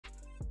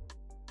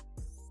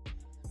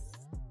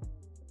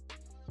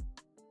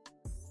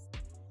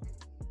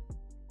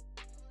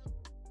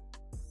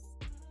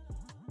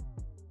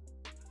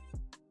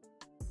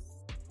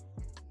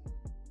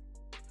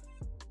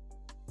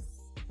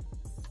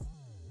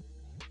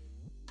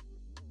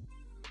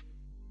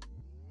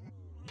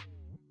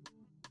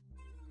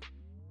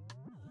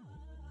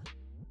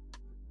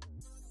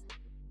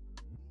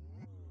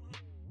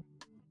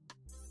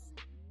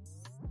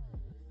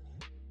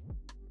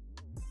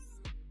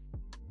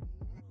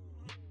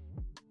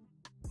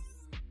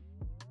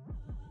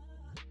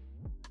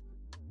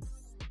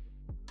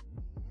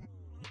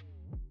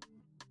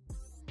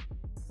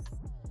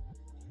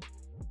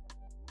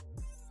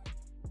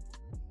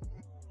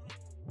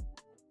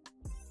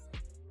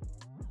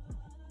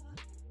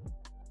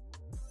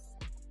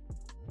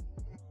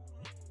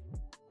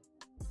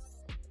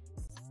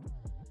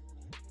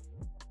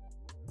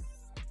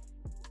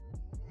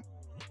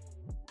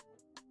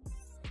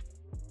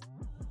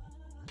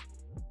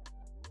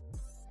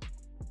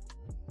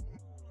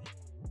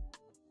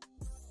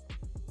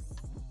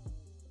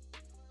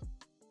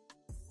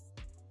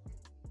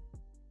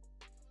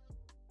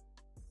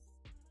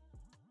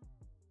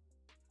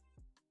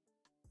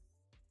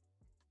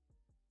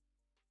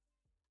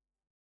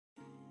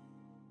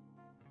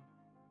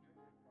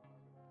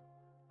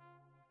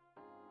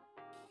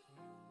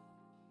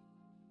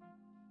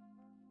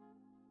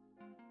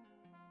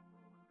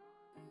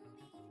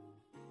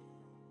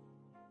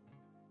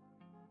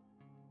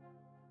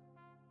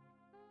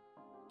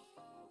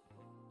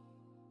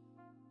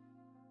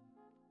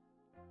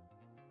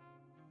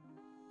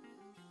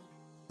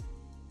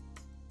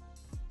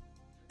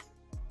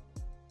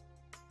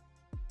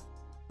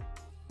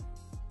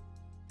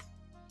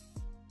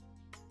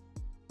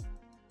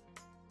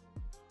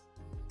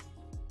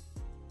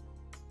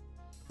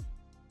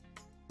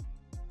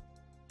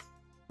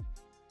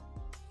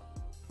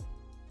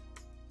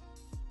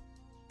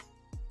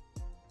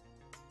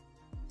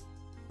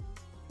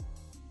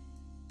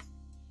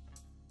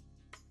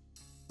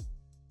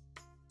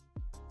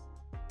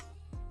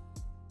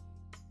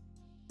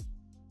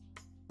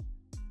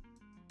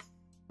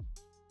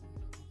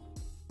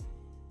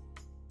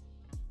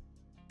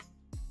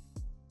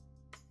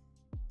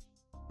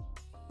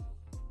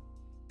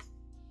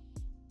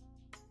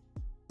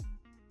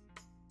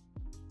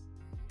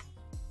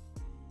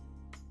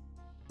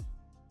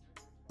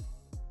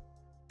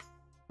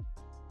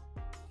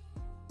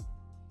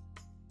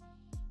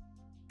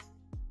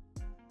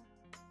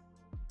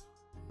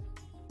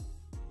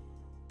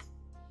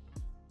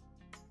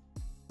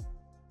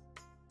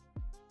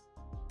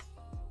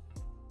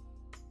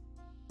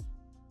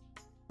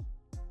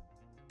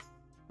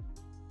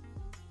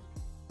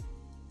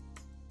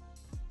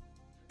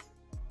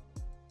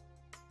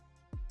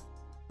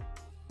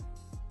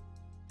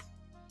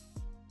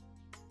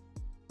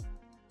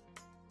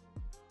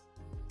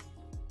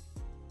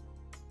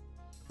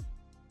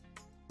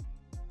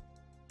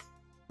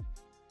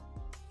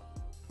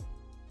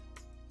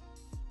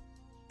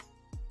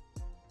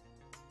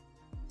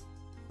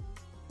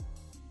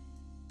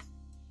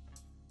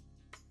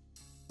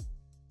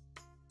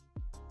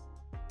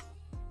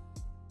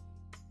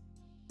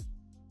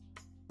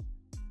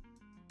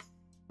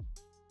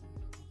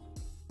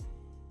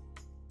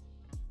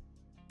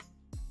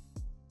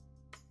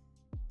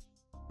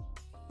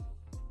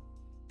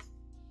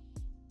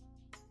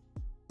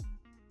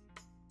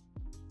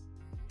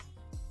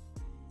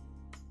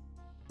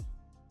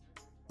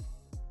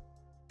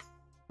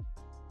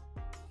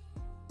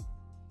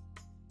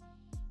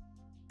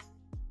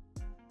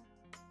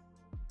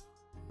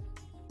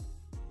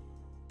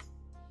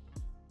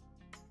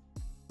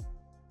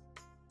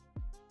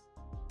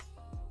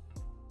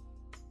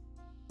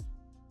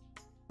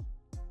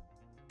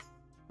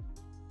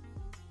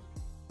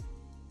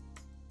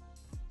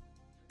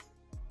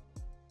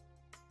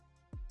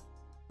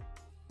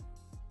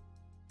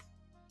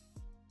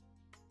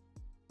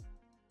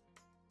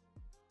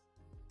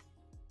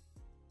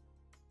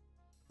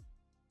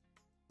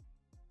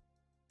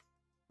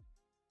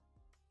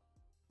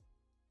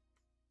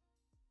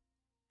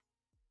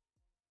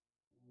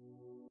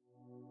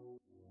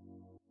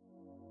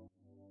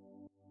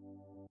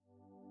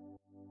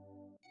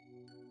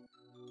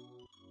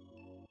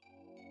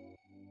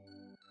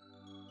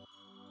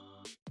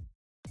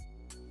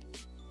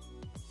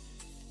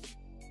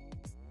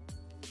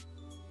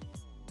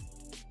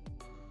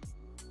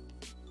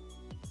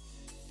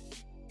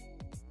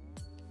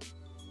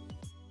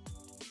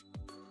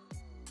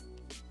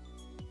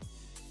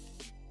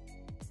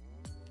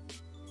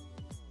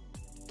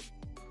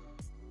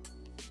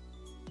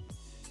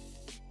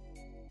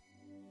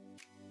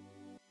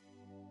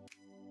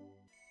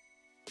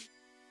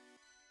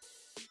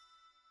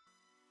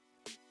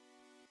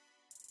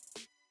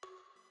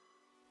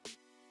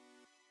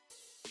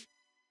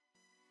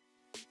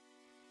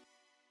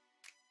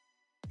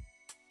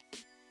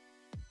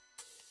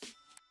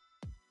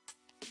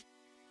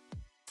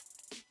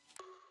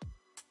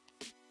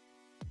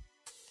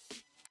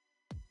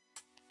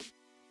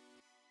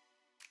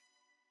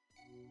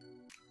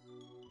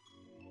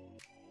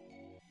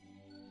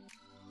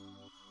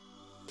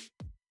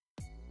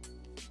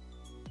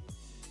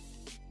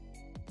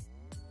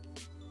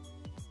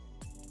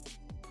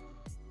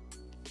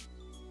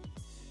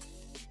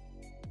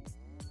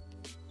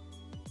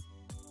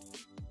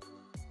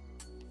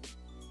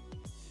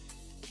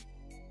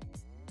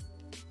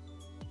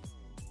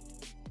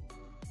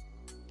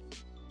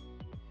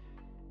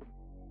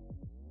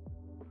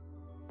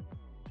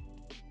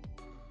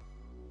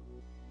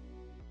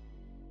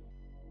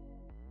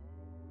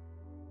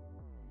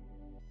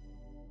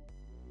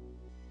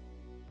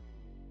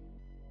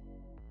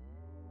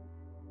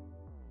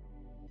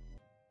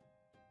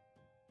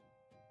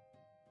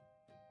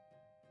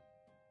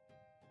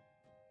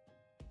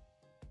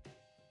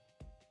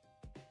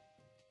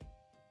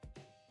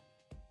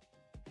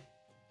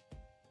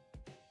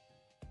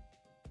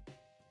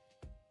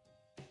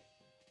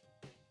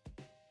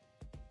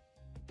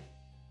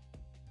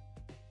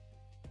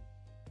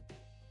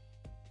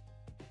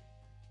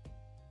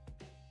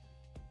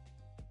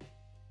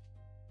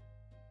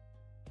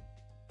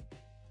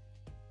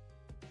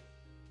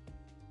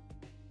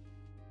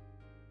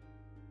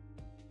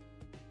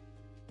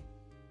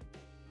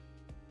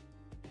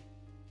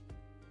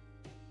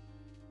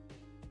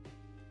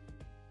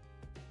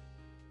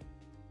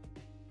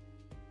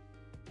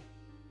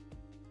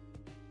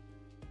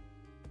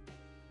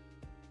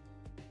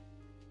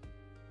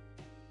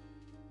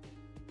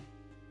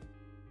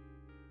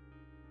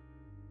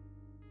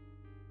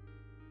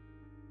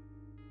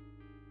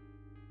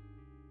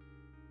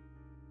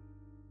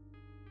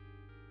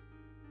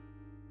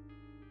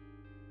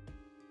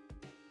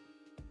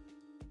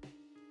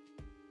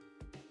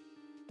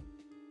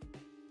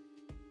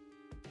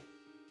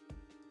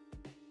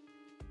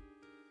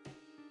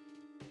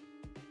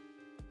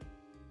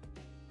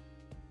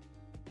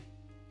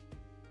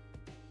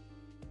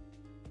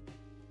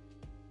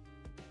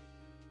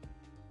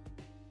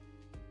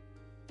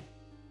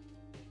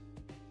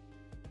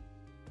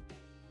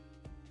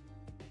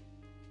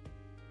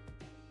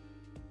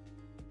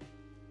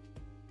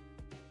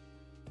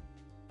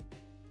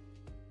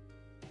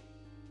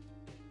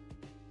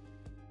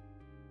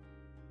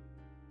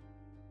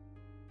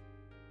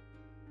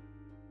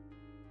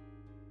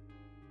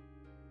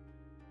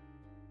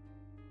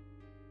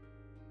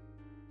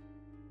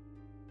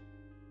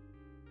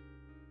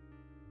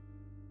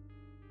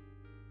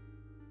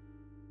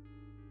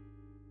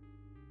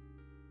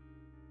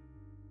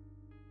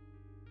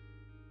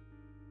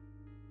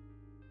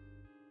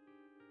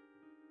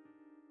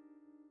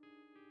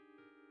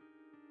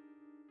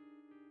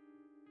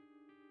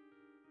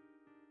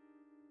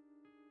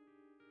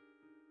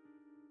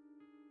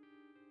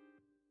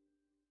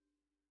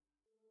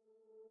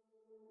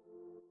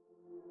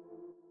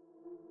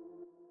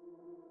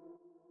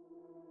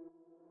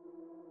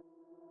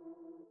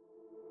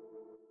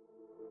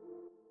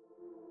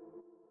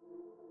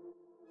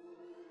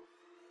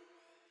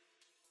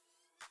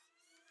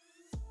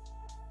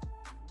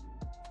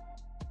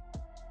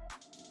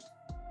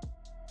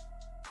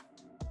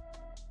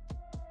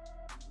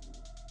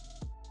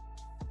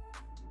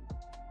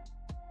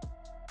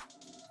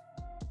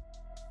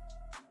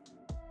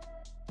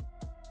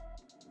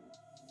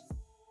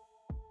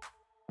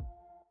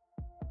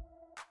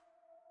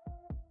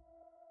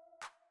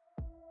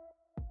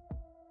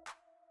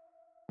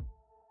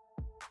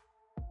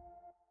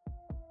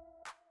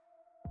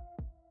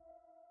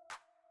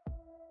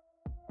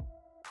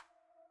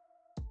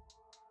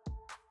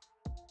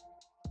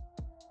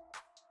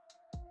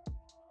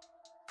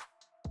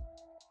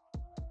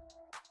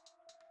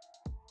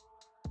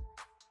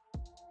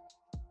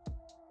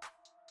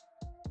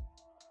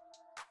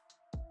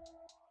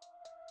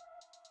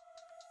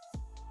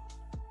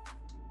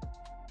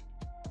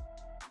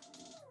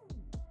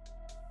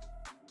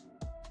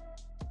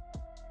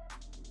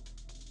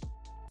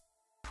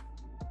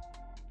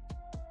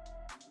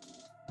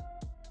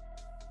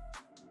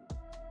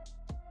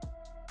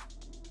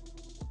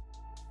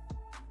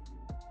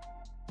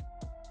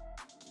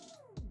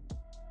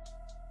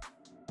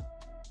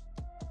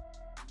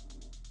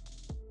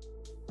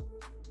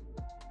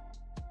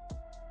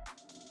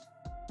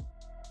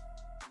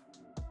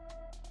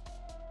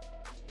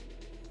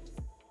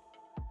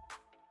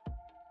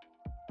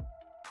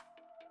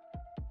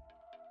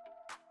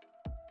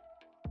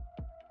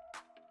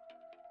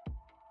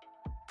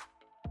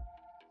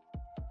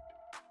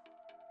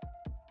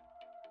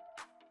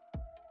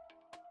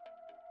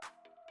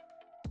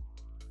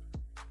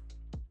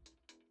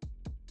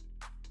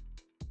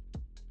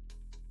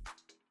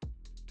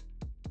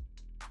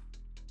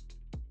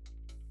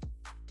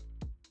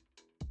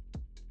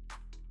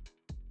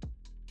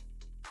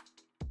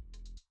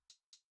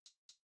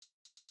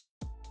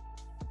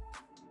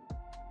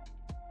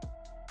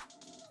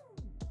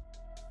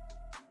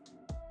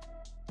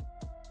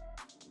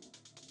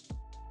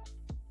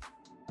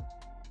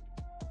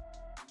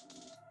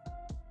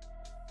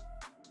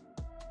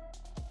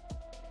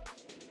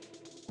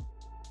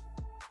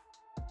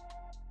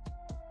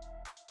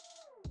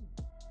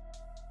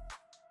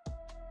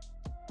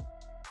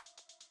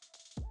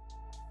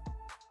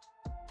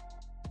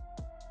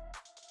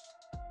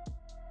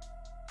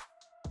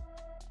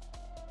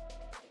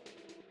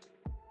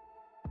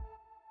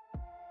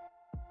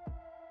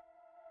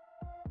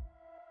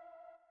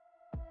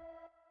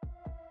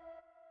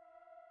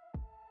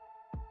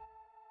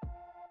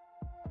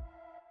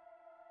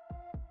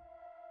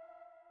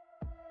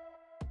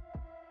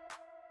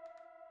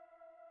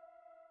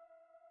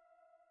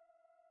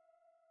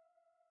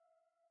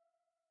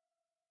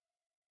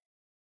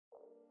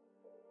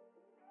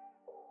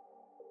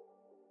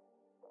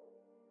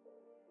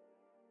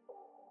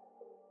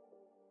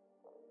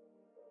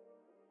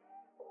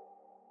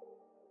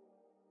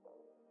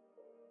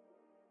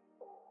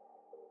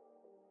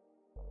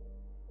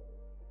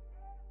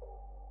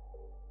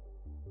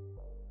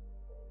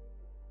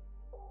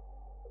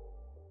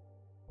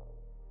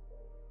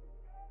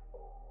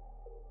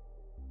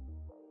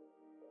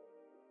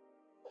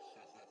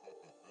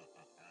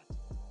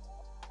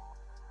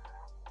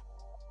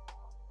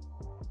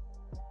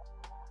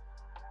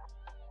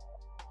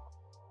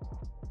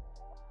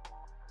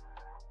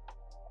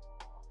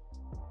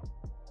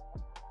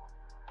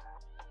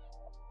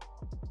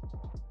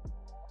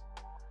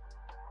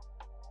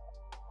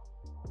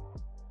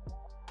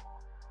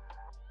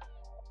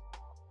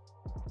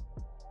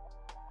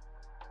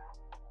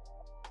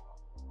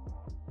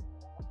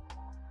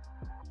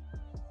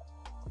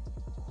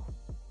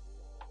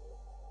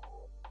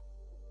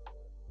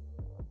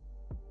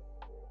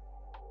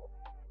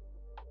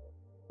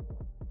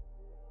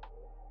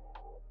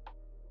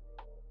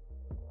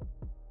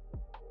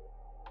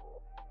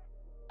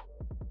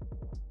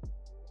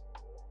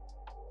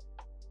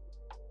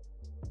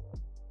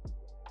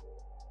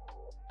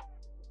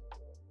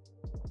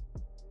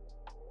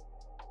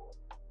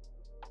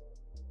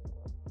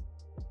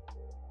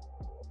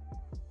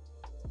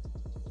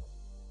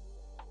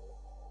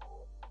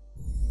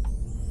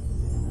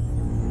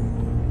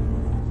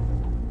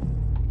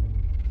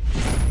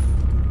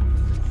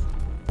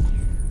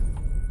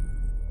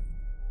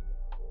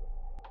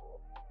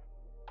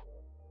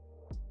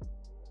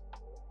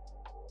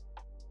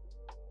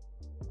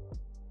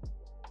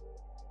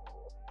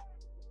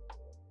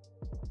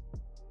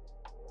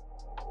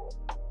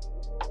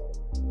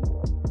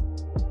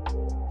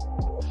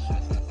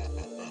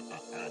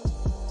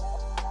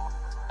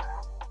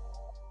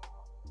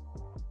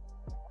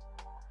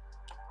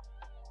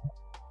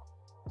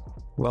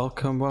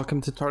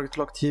Welcome to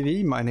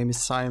TargetLockTV. My name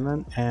is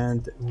Simon,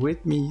 and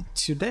with me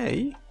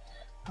today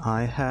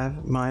I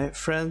have my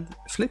friend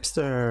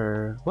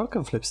Flippster.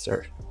 Welcome,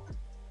 Flippster.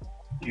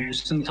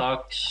 Tusen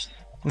tack.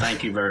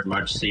 Thank you very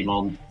much,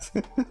 Simon.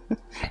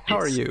 How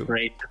are you? It's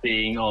great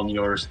being on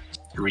your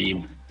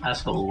stream,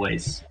 as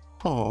always.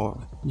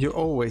 Oh, you're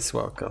always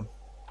welcome.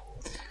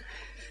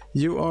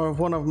 You are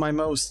one of my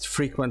most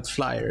frequent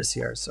flyers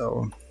here,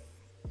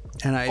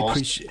 and I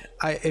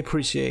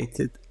appreciate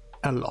it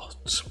a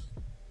lot.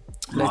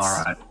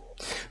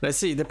 Let's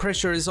see. The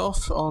pressure is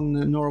off on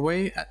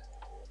Norway.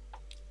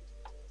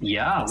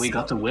 Yeah, we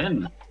got the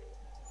win.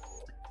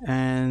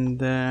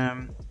 And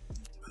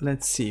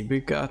let's see. We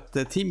got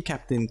the team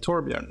captain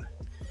Torbjørn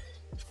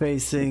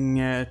facing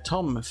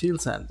Tom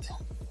Fieldsend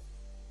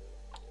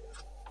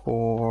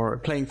for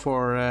playing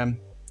for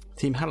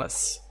Team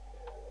Hellas.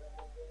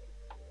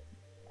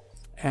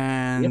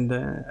 And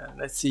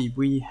let's see.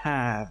 We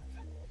have.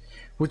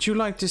 Would you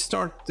like to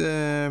start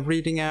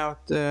reading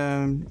out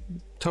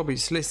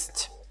Toby's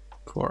list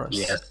for us?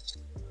 Yes,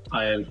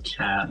 I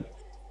can.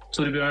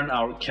 Torbjørn,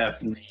 our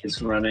captain,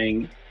 is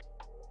running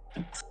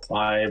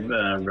 5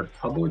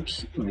 Republic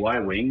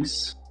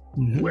Y-Wings,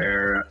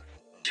 where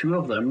 2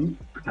 of them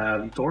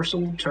have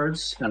dorsal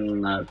turrets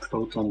and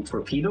proton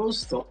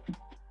torpedoes.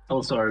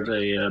 Those are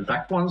the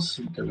back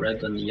ones, the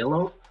red and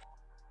yellow.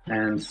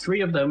 And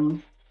 3 of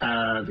them,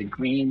 the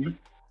green,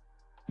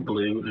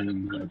 blue,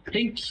 and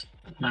pink,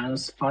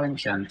 has ion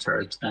cannon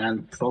turret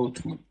and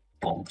proton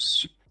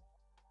bombs.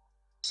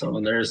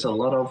 So there's a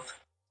lot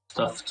of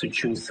stuff to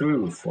chew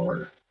through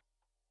for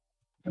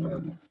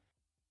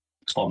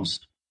Tom's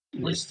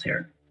list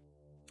here.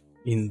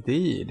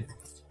 Indeed.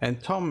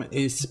 And Tom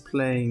is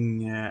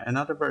playing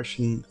another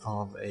version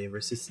of a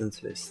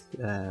resistance list.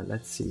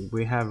 Let's see.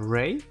 We have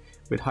Ray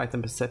with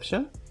heightened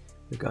perception.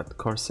 We got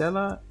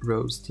Carcella,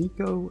 Rose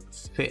Tico,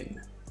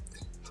 Finn.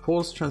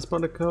 False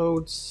transponder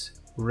codes,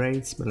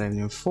 Ray's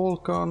Millennium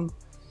Falcon.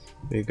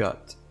 We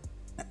got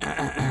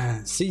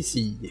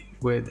CC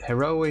with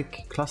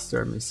heroic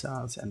cluster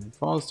missiles and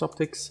advanced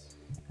optics.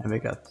 And we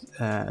got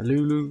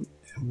Lulu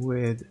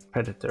with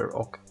Predator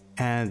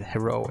and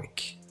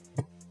heroic.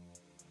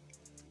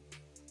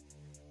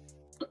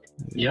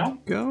 Yeah.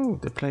 Go.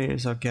 The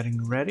players are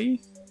getting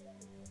ready.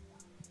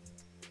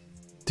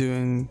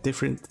 Doing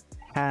different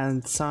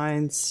hand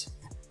signs.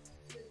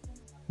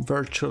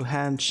 Virtual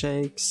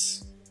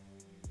handshakes.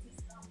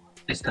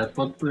 Is that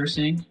what we're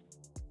seeing?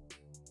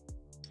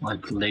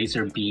 Like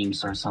laser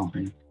beams or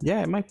something?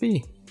 Yeah, it might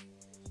be.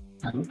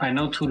 I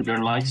know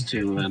Torbjørn likes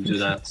to do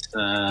that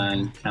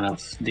kind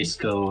of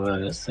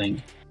disco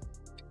thing.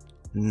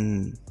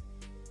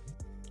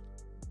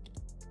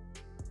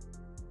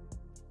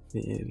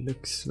 It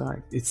looks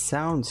like, it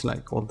sounds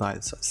like all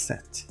dials are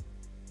set.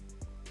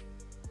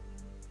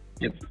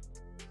 Yep.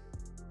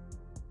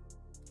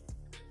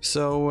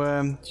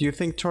 So, do you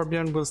think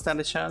Torbjørn will stand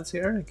a chance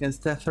here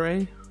against Death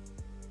Ray?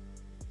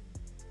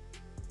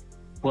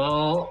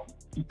 Well,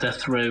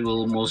 Death Ray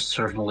will most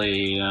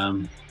certainly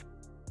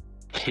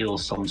kill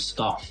some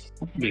stuff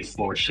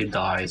before she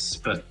dies,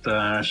 but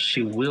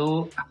she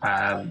will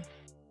have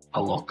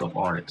a lot of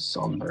arcs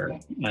on her,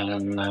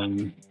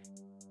 and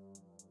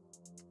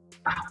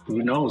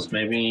who knows,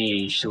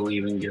 maybe she'll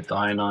even get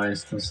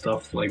ionized and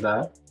stuff like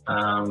that.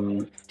 I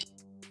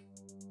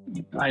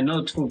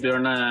know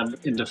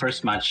Torbjørn in the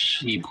first match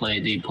he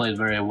played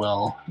very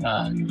well,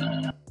 and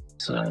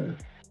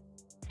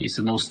he's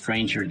no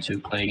stranger to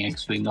playing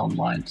X-Wing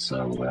online, so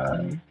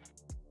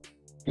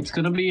it's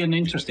going to be an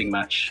interesting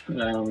match.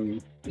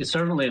 It's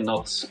certainly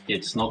not.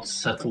 It's not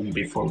settled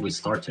before we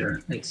start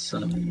here.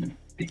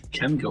 It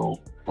can go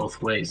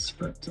both ways,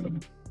 but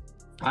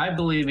I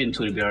believe in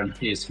Torbjørn.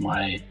 He's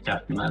my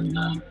captain,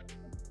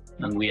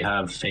 and we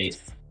have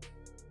faith.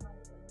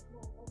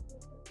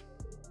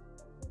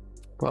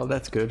 Well,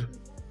 that's good.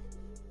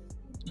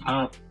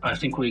 I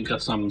think we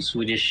got some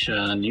Swedish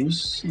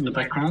news in the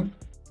background.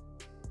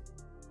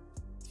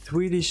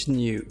 Swedish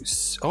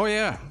news. Oh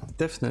yeah,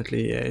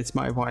 definitely. It's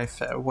my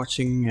wife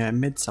watching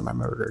Midsummer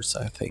Murders,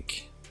 I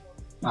think.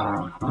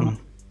 Uh-huh.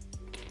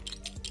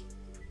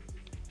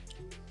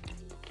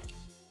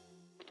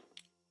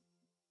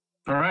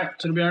 All right,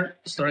 Torbjørn,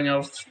 starting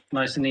off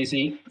nice and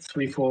easy,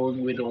 3-4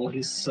 with all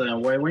his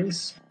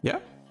Y-wings. Yeah.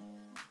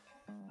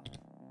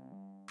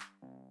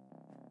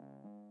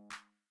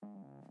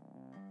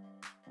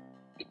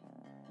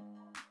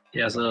 He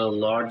has a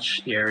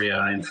large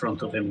area in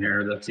front of him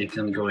here that he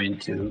can go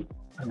into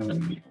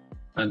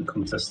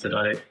uncontested.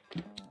 I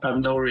have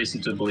no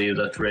reason to believe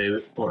that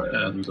Ray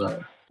and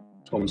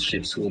Tom's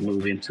ships will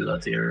move into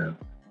that area.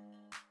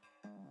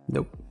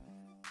 Nope.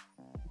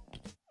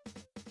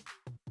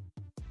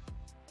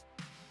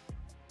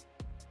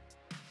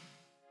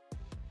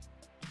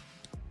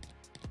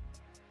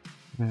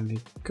 There we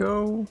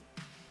go.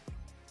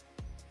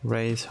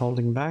 Ray is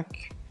holding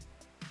back.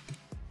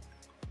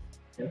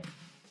 Yep.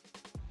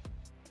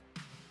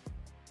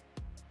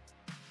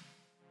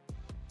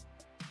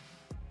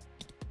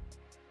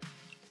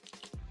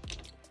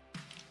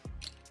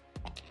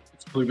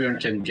 Torbjørn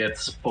can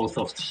get both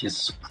of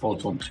his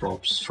proton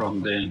drops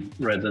from the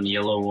red and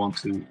yellow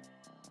onto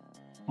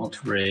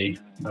Ray.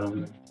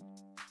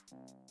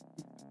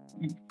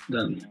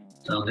 Then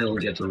he'll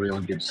get a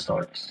really good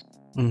start.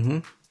 Mm-hmm.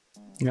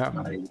 Yeah.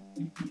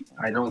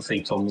 I don't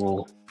think Tom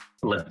will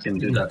let him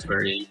do that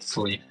very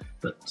easily,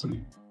 but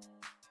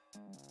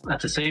at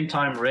the same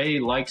time, Ray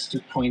likes to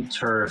point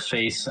her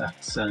face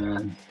at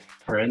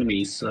her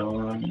enemies,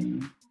 so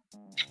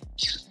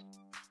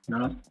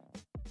no.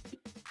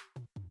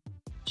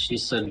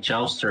 She's a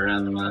jouster,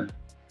 and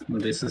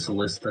this is a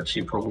list that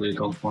she probably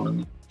don't want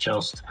to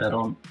joust head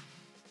on.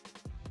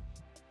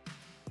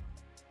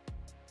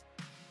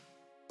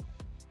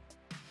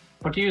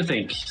 What do you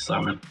think,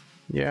 Simon?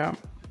 Yeah.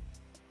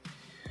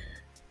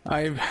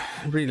 I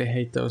really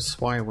hate those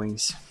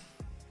Y-wings.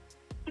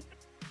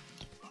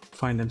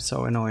 Find them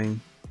so annoying.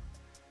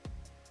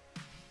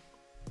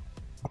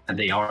 And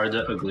they are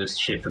the ugliest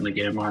ship in the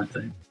game, aren't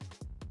they?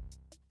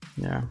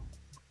 Yeah.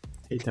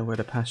 Hate them with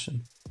a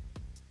passion.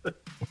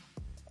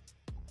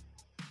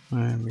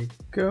 There we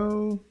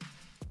go.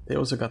 They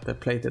also got the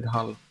plated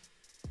hull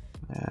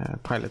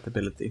pilot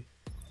ability.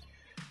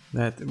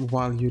 That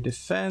while you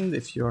defend,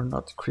 if you're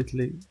not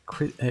critically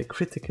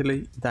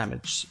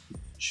damaged,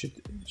 should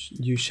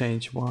you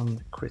change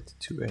one crit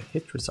to a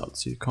hit result,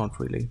 so you can't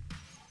really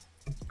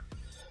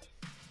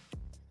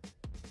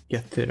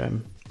get to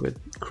them with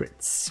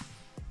crits.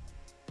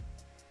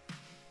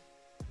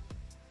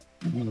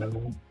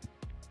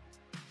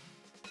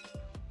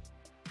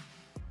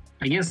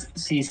 I guess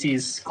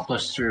CC's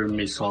cluster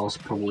missiles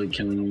probably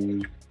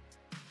can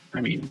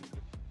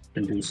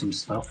do some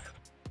stuff.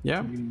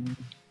 Yeah.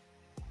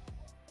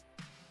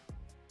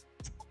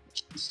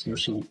 So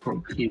she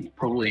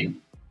probably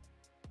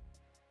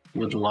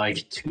would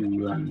like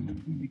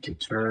to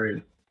get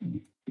her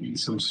in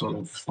some sort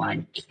of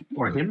flank.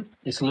 Or him?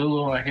 Is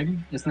Lulu or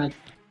him, isn't it?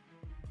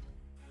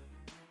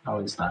 How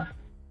is that?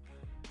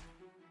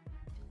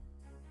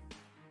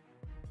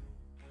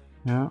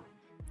 Yeah.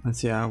 Let's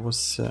see, I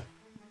was...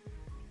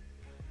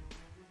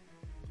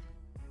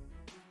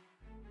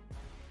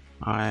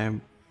 I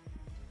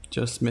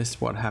just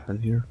missed what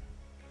happened here.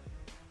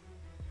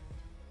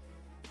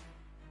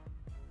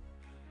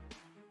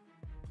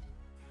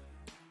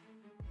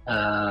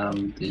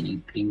 The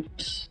pink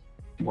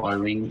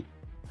Y-wing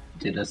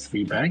did a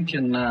 3-bank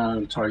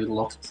and target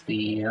locked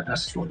the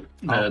asteroid,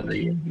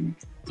 the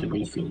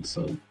refield,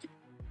 so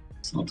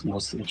it's not the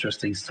most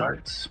interesting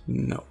start.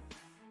 No.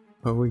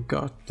 But we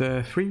got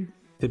 3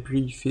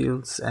 debris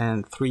fields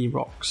and 3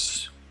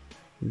 rocks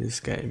in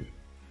this game.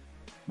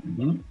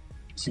 Mm-hmm.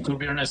 So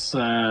Torbjørn is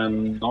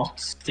not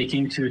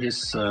sticking to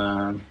his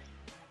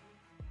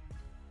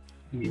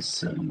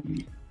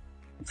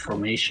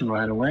formation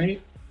right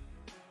away,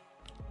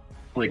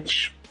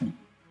 which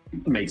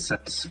makes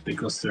sense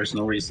because there's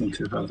no reason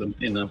to have them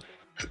in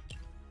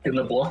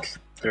a block.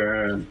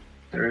 They're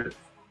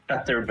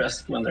at their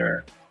best when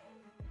they're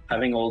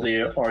having all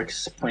the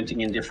arcs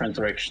pointing in different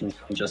directions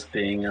and just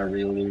being a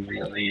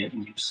really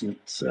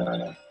nuisance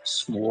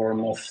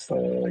swarm of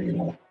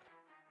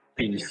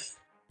beef.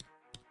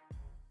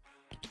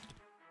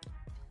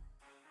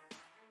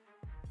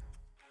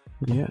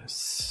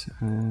 Yes,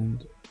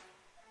 and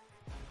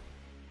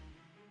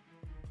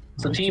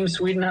so Team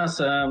Sweden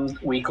has a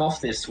week off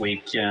this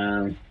week,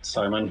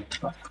 Simon.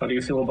 How do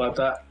you feel about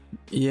that?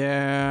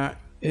 Yeah,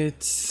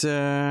 it's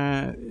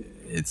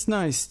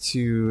nice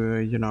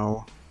to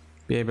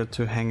be able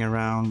to hang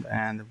around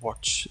and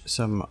watch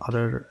some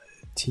other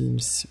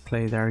teams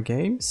play their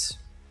games.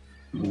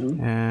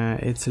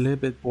 It's a little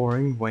bit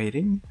boring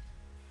waiting,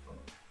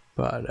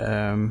 but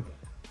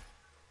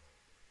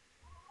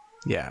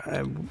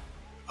yeah,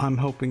 I'm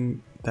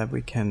hoping that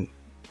we can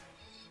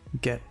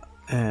get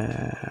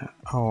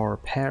our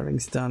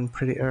pairings done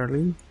pretty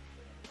early.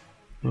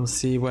 We'll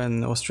see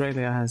when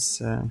Australia has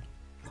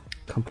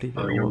completed.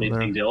 Oh, you're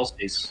meeting the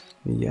Aussies.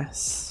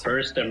 Yes.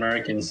 First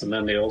Americans and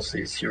then the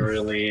Aussies. You're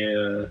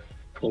really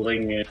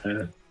pulling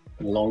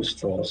long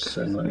straws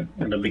in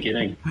the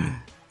beginning.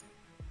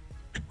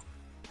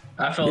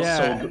 I felt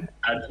so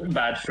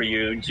bad for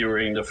you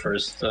during the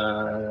first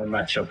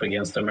matchup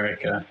against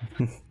America.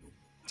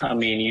 I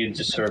mean, you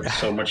deserve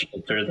so much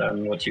better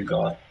than what you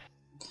got.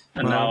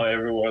 And now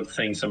everyone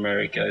thinks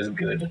America is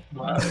good.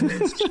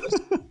 It's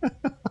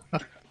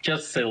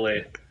just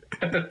silly.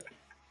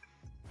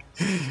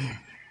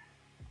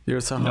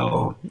 You're so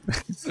humble.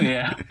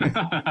 Yeah.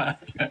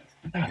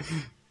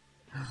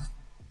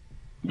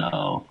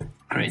 No,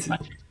 great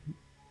match.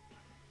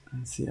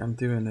 Let's see, I'm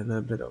doing a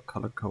little bit of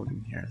color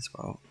coding here as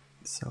well,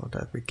 so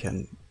that we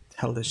can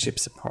tell the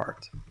ships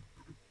apart.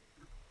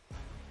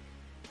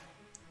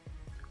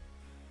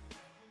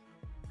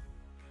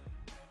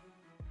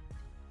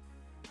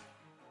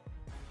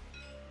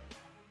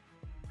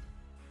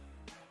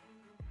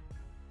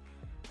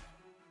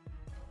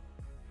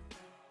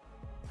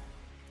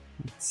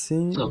 Let's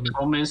see. So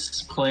Tom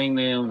is playing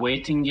the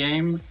waiting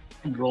game,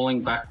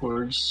 rolling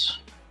backwards.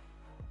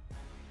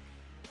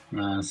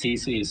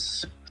 Cxdy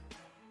is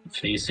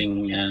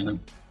facing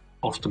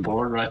off the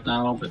board right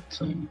now,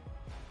 but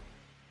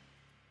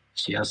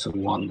she has a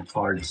one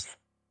card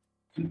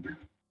to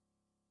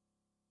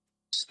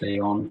stay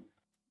on.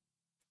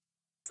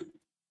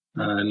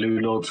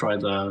 Lulo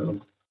tried a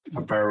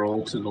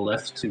barrel to the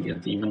left to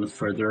get even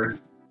further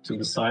to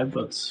the side,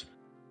 but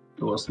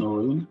there was no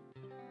room.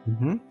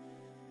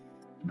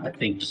 I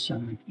think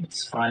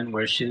it's fine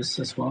where she is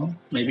as well.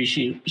 Maybe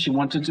she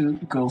wanted to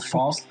go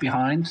fast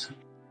behind.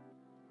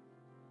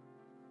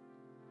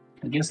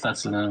 I guess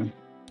that's an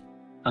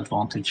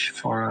advantage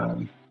for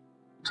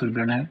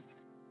Torbjørn here.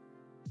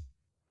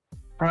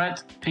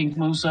 Alright, pink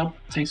moves up,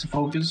 takes a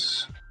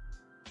focus.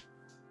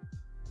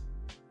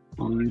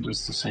 Blue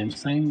does the same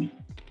thing.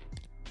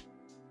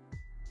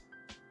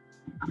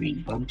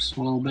 Green bumps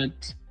a little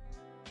bit.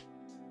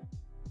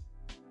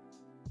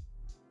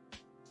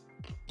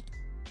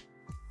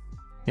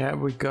 Yeah,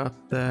 we got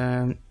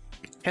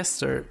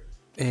Esther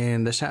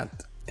in the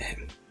chat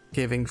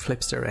giving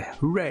Flippster a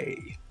hooray.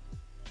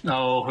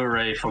 Oh,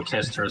 hooray for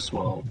Kester as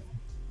well.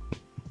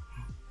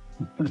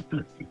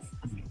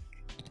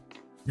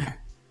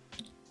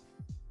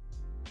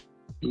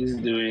 He's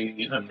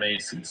doing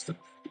amazing stuff.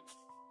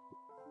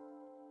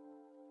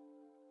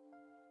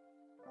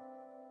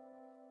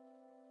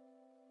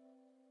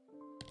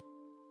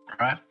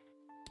 Alright.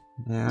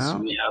 Yeah. So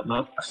we have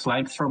a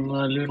flag from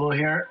Lulo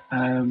here.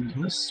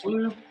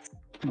 Swoop.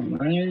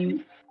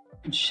 Alright.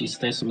 She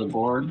stays on the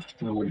board.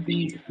 That would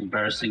be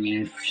embarrassing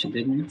if she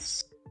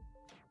didn't.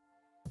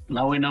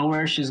 Now we know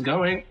where she's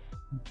going.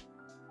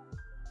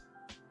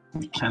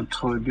 Can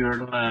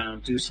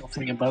Torbjørn do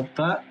something about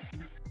that?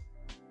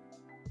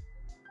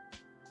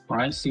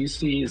 Alright,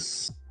 Cxdy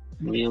is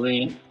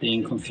really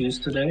being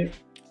confused today.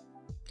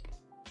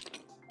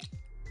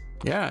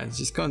 Yeah, it's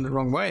just going the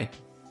wrong way.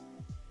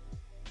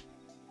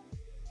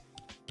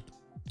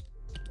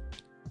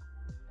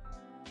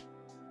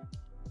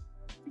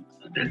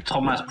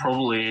 Tom has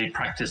probably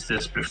practiced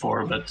this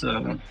before, but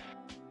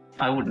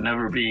I would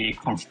never be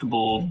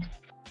comfortable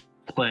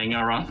playing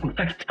around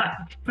like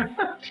that.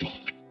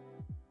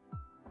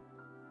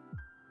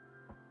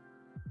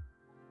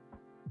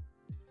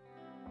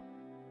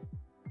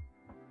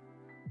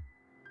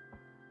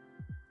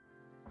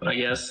 But I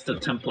guess the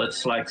template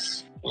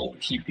flags will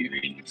keep you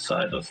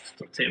inside of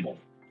the table.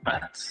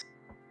 But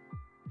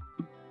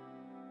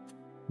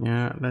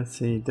yeah, let's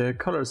see. The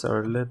colors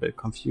are a little bit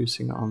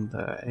confusing on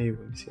the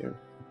A-wings here.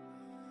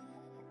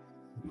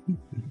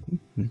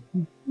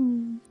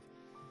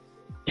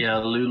 yeah,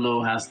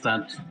 Lulo has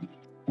that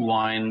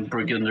wine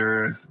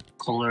burgunder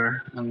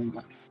color, and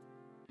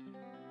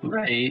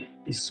Ray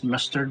is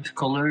mustard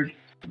colored,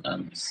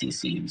 and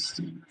Cxdy is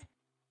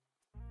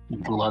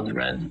blood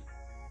red.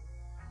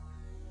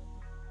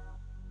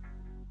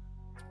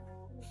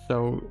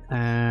 So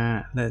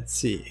let's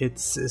see.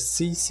 It's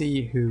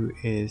Cxdy who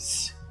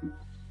is.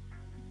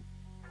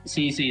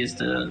 Cxdy is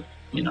the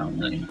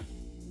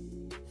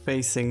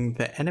facing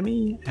the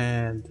enemy,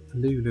 and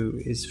Lulu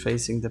is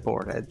facing the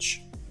board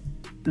edge.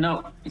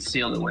 No, it's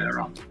the other way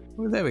around.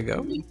 Oh, there we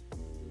go.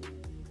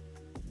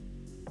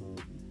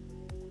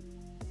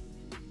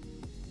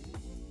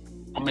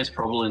 Tom is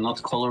probably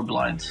not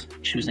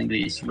colorblind, choosing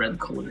these red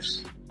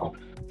colors.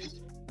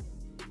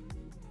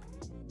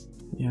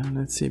 Yeah,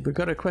 let's see. We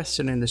got a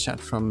question in the chat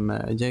from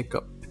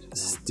Jacob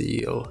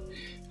Steele.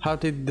 How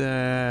did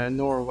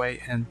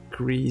Norway and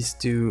Greece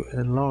do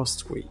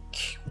last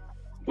week?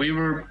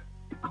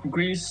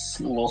 Greece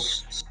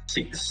lost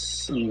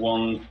 6 and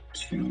won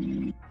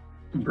 2.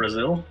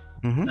 Brazil,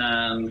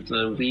 and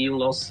we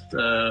lost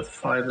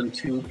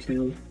 5-2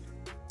 to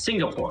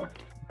Singapore.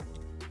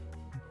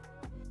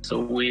 So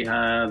we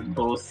had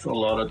both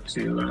allotted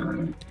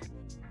to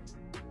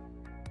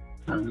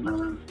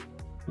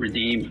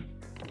redeem.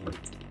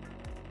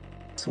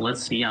 So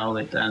let's see how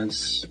it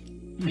ends.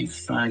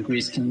 If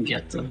Greece can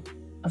get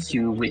a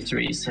few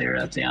victories here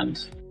at the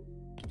end.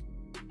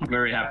 I'm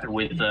very happy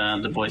with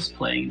the boys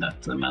playing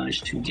that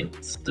managed to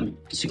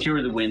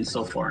secure the win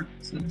so far.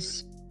 So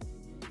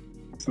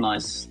it's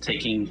nice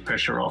taking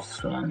pressure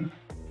off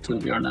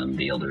Torbjørn and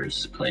the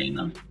others playing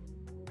them.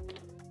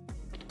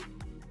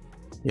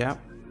 Yeah,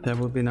 that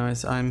would be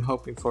nice. I'm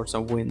hoping for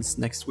some wins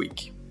next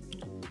week.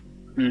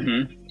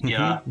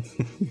 Yeah.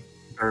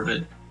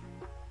 Perfect.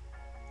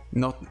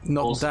 Not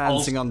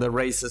dancing on the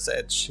racer's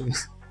edge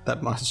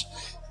that much.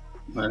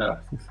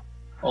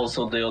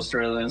 Also, the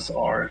Australians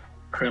are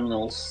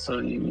criminals, so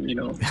you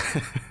know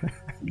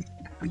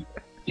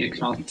you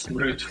can't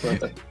root for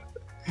them.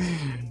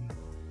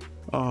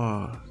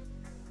 Oh,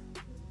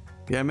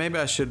 yeah. Maybe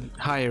I should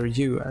hire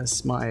you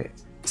as my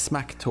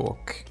smack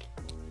talk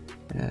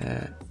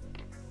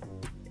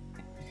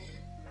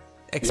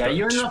expert.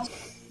 Yeah,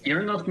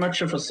 you're not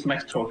much of a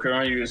smack talker,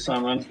 are you,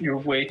 Simon? You're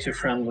way too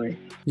friendly.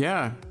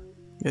 Yeah,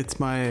 it's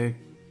my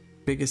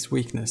biggest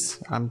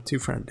weakness. I'm too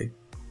friendly.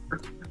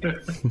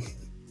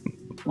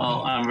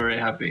 Well, I'm very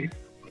happy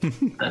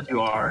that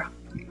you are.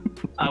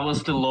 I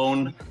was the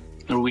lone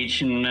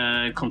Norwegian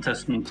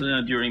contestant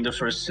during the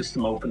first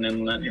System Open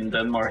in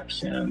Denmark,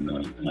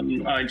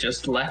 and I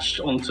just latched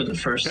onto the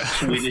first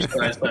Swedish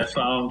guys I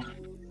found.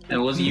 It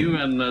was you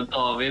and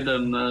David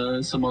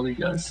and some other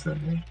guys.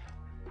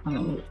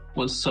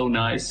 Was so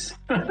nice.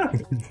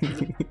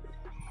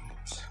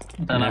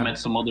 Then I met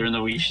some other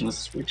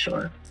Norwegians, which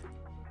are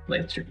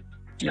later.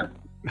 Yeah.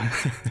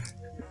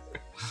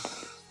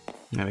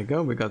 There we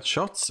go. We got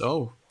shots.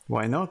 Oh,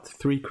 why not?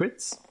 3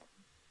 crits.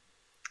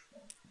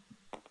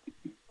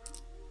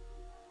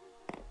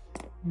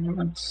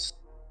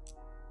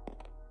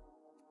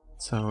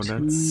 So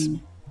that's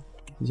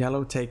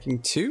yellow taking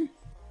 2.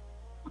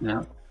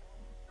 Yeah.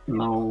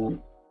 No,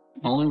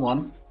 only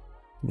 1.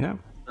 Yeah.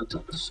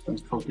 Let's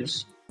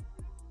focus.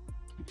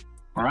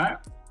 All right.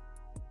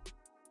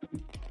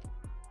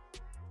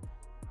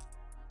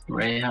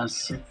 Ray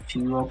has a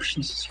few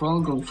options as well.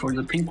 Go for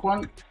the pink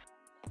one.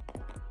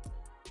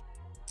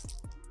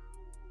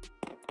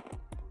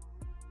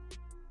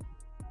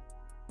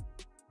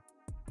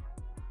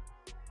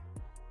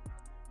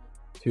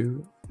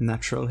 Two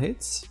natural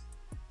hits.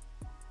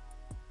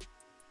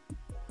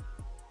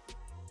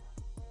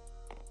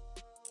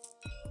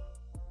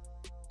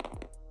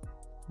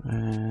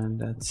 And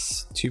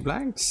that's 2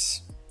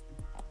 blanks.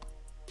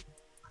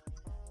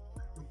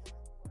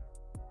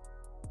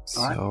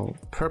 So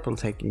purple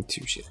taking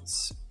 2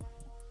 shits.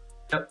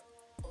 Yep.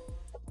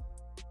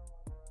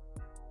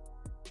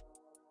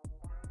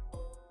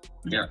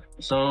 Yeah.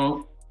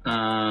 So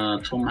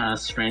Tom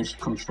has range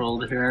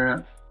controlled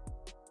here.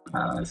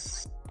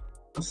 Has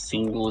a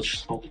single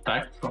shot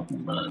back from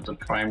the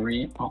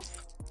primary of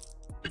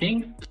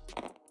pink.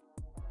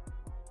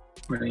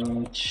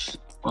 Range,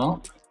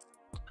 well,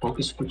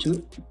 focus for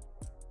 2.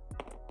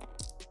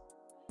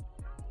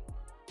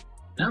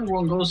 And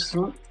 1 goes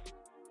through.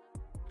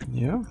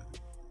 Yeah.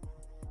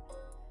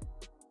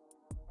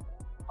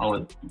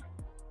 Oh,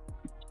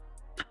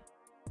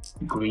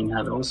 green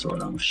had also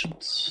long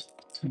shots.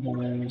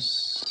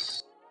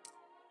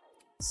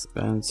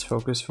 Spends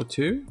focus for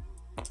 2.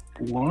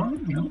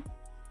 1, no.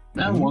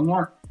 And 1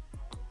 more.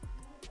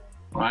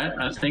 Right,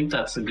 I think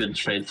that's a good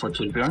trade for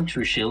Torbjørn.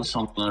 2 shields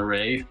on the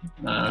Ray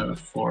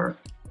for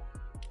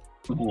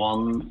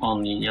 1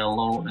 on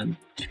yellow and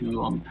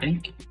 2 on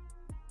pink.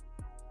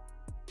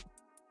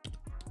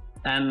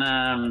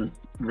 And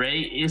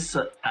Ray is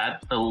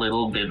at a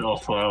little bit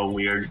of a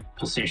weird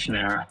position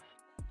here,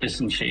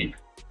 isn't she?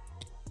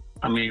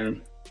 I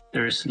mean,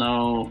 there's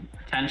no...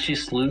 Can she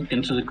sloop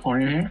into the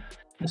corner here?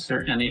 Is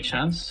there any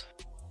chance?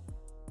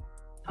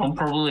 Tom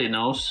probably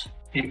knows.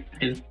 He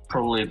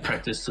probably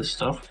practiced this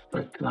stuff,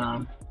 but...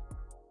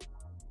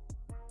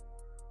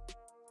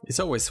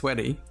 It's always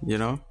sweaty, you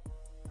know?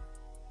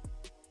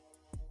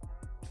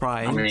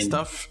 Trying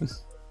stuff.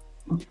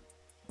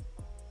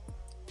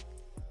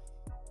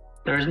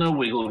 There's no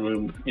wiggle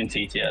room in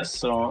TTS,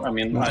 so I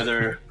mean,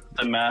 either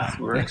the math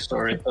works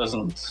or it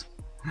doesn't.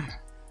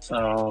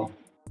 So...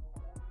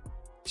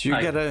 Do you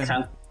get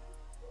a...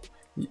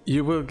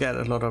 You will get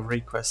a lot of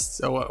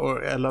requests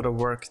or a lot of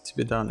work to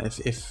be done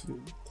if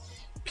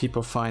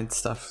people find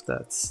stuff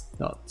that's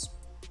not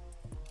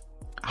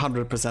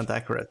 100%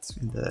 accurate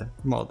in the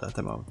mod at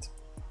the moment.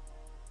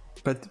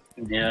 But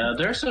yeah,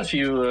 there's a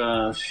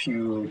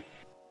few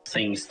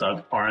things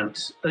that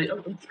aren't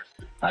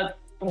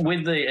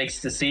with the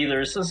XTC.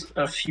 There's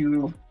a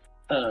few.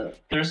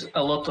 There's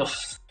a lot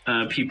of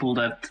people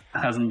that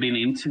hasn't been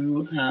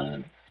into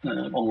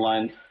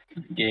online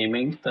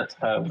gaming that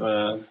have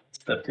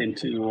stepped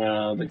into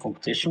the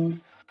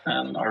competition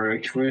and are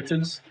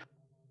recruited.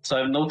 So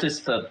I've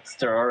noticed that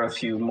there are a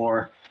few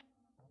more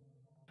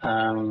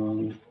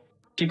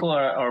people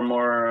are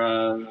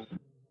more,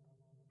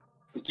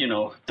 you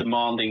know,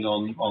 demanding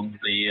on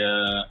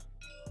the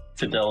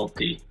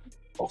fidelity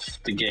of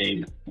the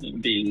game,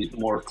 being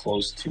more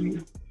close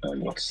to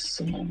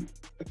what's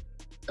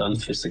done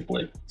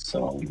physically.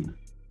 So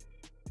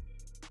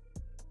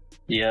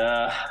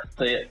yeah,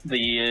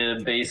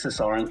 the bases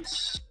aren't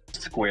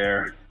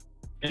square,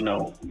 you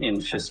know,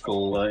 in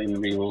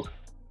real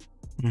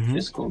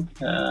physical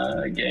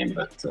game,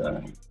 but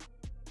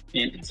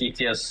in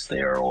TTS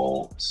they are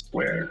all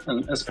square,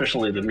 and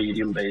especially the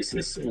medium base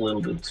is a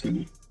little bit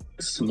too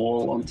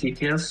small on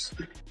TTS.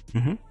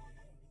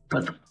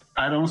 But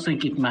I don't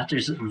think it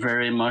matters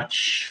very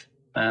much,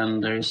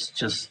 and there's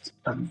just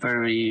a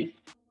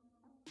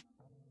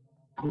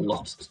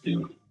lot to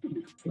do,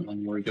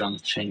 and we're going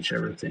to change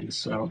everything,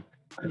 so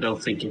I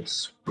don't think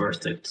it's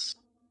worth it.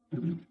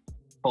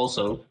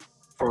 Also,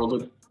 for all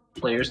the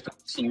players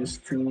that's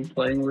used to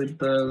playing with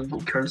the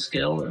current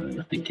scale,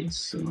 I think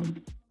it's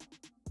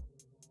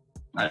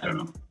I don't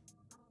know.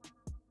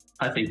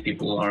 I think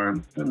people are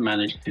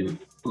managed to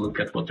look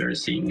at what they're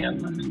seeing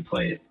and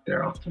play it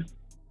thereafter.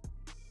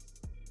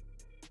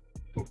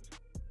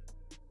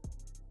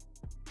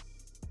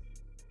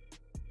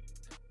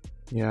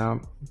 Yeah,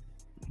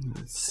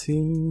 let's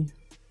see.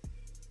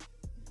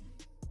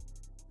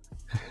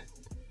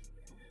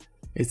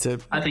 It's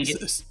I think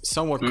it's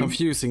somewhat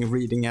confusing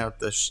reading out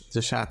the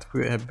chat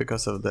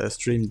because of the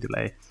stream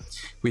delay.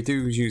 We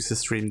do use a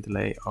stream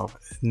delay of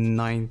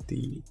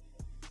 90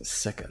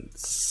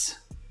 seconds.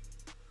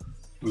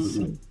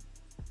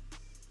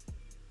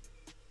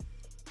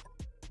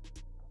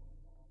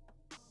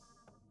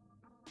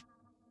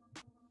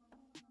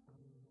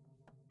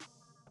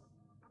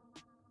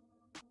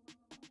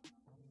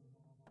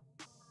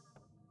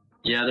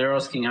 Yeah, they're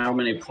asking how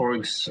many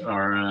porgs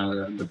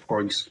are the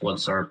porg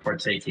squads are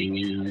partaking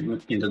in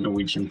the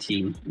Norwegian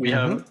team. We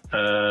have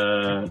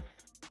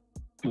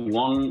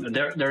one.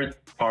 There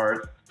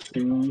are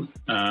 2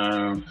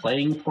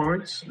 playing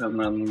porgs, and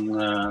then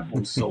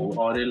also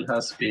Arild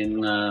has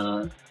been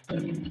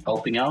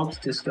helping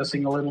out,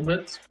 discussing a little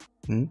bit.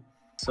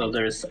 So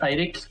there's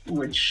Eirik,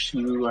 which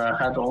you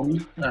had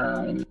on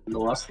in the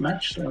last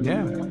match.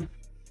 And,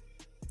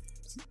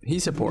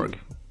 he's a porg.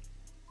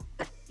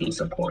 He's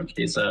a porg.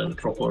 He's a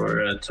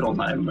proper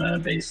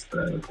Trondheim-based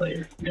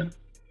player. Yeah.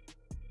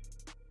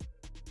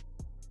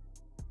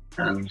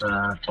 And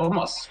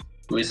Thomas,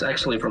 who is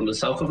actually from the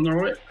south of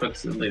Norway,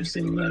 but lives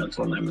in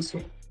Trondheim as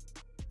well.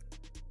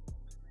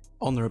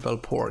 Honorable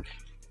porg.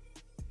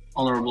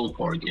 Honorable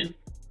porg, yeah.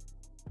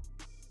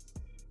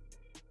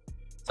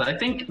 So I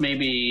think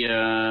maybe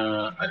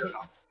I don't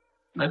know.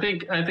 I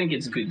think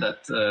it's good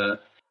that the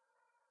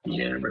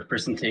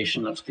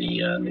representation of the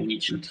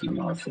Norwegian team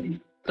are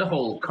from the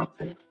whole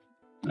country.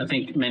 I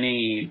think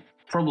many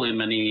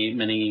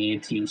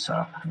teams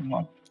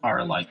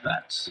are like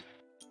that.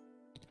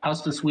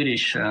 How's the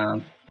Swedish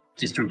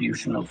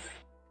distribution of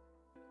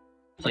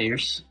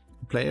players?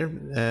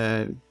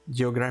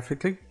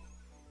 Geographically?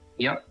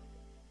 Yeah.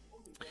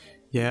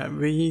 Yeah,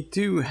 we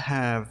do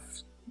have.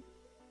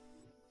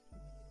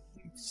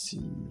 Let's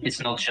see. It's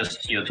not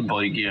just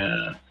Göteborg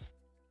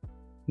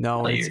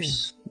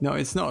players.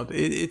 It's not.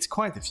 It's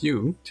quite a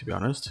few, to be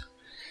honest.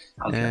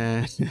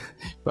 Okay.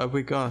 But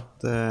we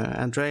got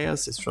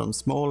Andreas is from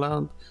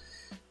Småland.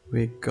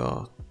 We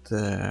got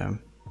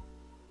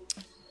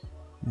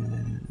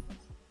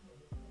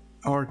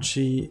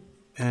Archie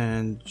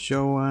and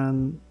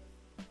Johan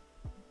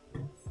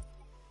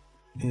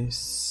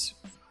is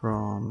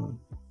from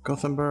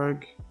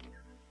Gothenburg.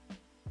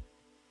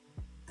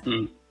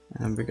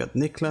 And we got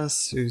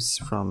Niklas, who's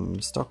from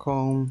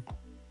Stockholm.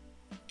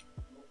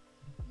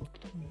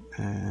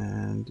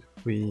 And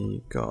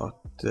we got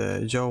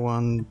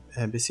Johan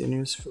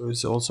Bisenius,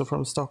 who's also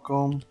from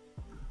Stockholm.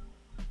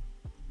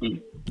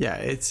 Yeah,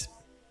 it's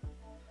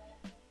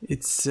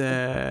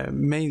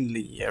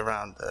mainly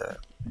around the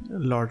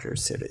larger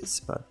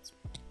cities, but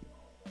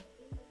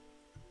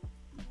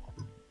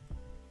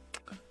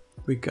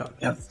we got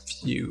a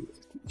few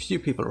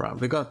people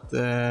around. We got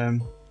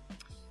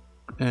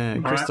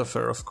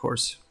Christopher, of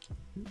course.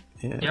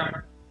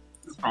 Yeah,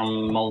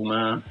 from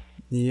Malmö.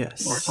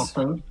 Yes. Or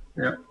something.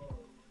 Yeah.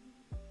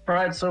 All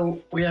right,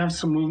 so we have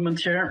some movement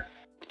here.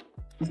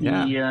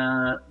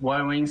 The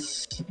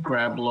Y-wings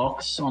grab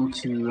locks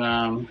onto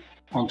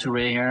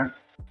Ray here.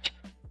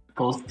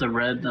 Both the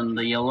red and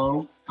the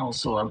yellow.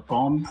 Also a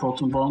bomb,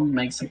 proton bomb,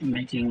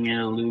 making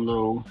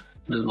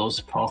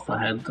Lulo's path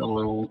ahead a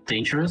little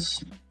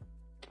dangerous.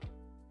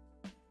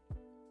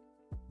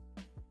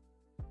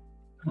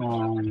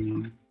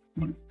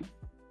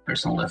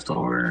 There's some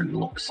leftover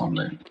locks on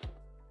the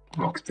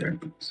rock there,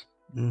 but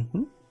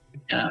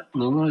yeah,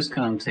 Lulo is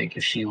gonna take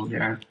a shield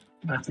here.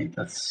 I think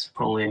that's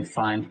probably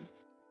fine.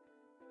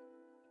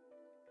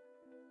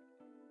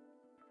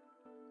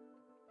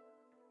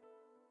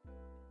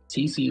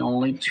 CC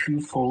only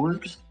 2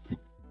 forward.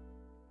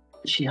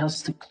 She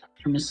has the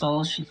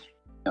missile.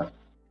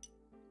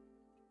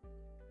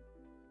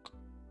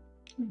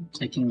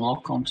 Taking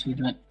lock onto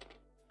the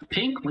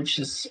pink, which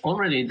is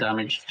already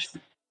damaged.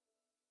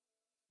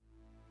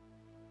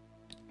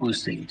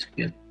 boosting to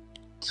get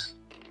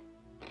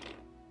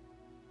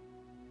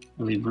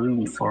leave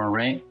room for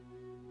Ray,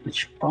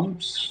 which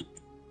bumps.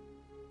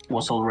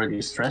 Was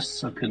already stressed,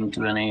 so couldn't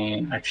do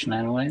any action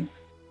anyway.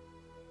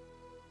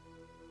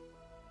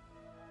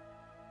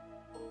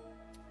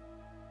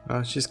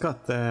 She's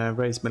got the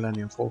Ray's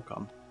Millennium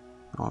Falcon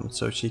on,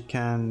 so she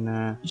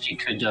can. She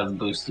could have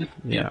boosted.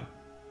 Yeah.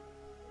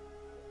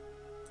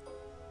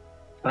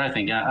 But I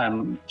think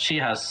she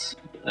has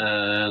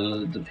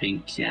the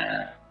pink.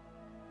 Yeah.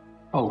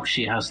 Oh,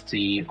 she has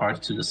the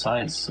arc to the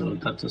side, so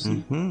that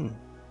doesn't.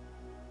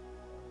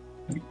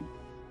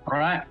 All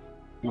right.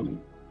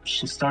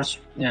 She starts.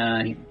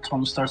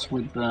 Tom starts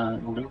with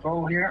the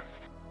reroll here.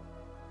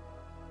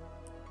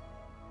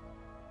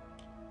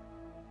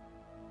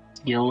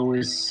 Yellow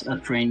is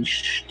at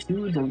range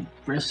 2. The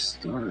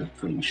rest are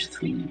at range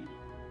 3.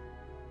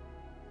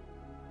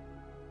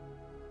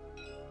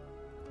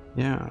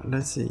 Yeah.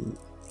 Let's see.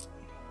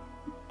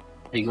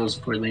 He goes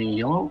for the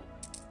yellow.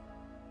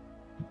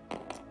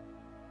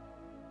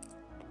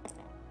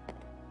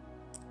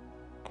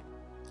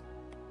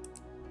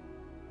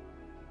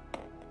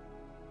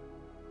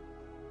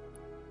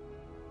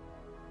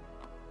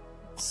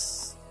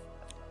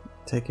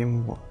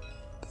 Taking what?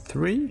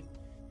 3?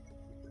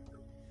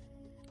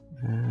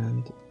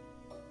 And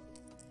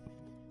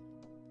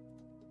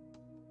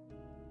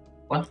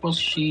what was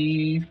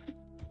she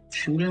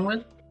shooting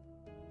with?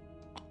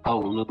 Oh,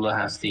 Lula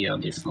has the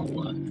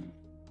additional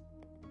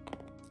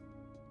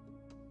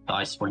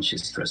dice when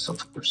she's stressed,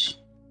 of course.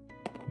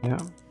 Yeah.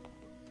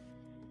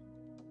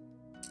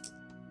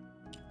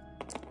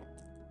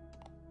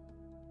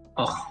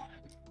 Oh,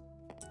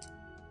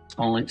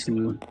 only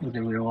 2 with the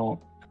reroll.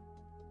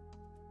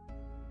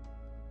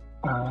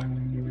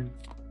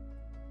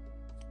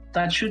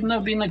 That shouldn't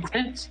have been a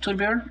crit,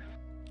 Torbjørn.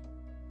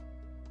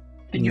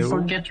 Did you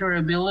forget your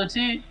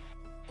ability?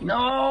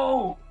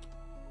 No!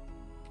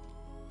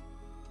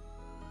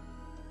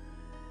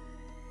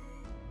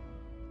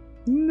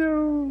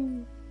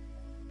 No!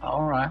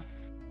 Alright.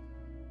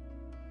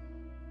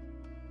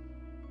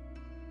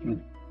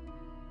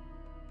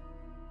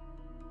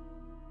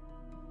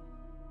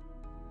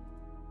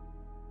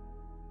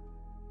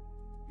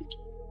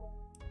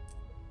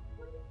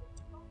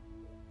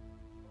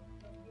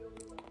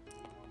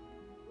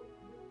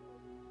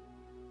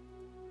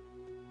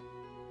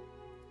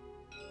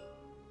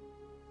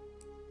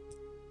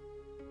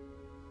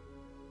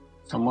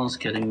 Someone's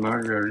getting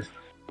murdered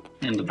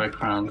in the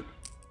background.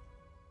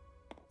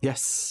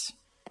 Yes.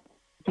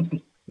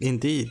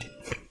 Indeed.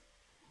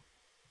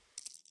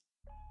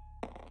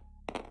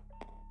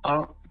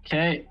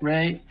 Okay,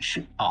 Ray.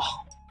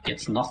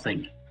 Gets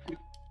nothing.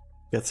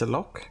 Gets a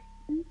lock.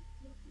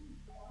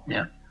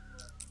 Yeah.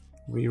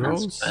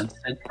 Rerolls. Spend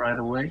it right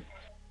away.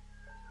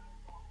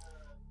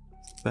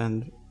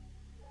 Spend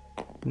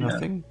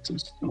nothing. Yeah,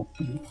 just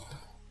nothing.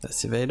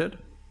 That's evaded.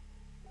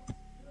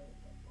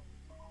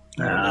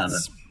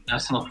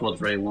 That's not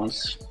what Ray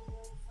wants.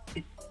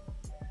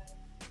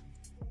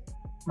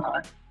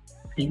 Alright.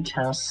 Pink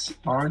has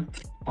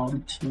arc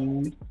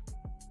onto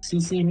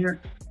CC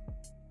here.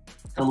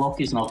 The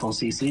lock is not on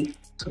CC,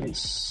 so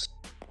it's.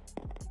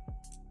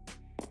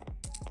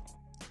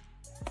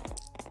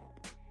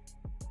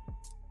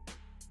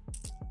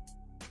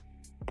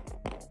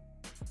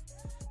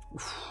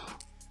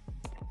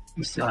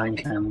 Still I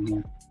can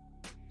here.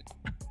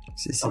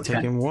 CC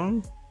taking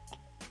 1.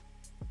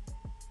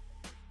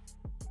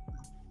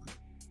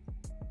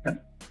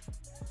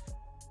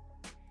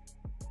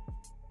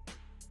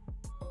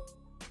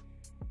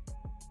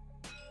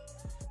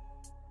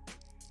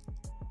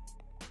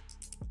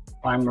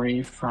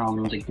 Primary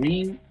from the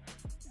green.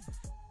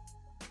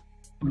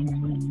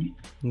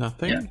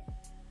 Nothing. Yeah.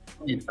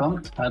 It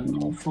bumped, had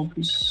no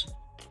focus.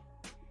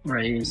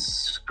 Ray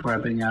is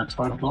grabbing a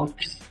target block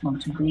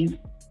onto green.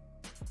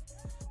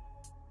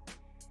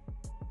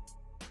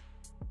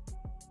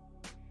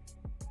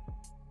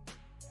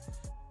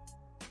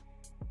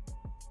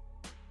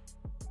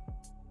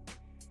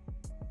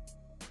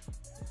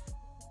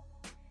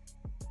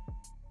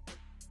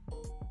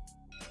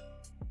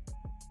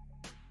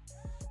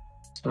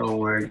 So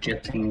we're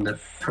getting the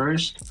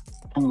first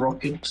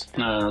rocket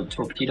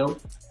torpedo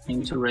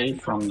into Ray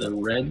from the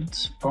red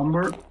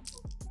bomber.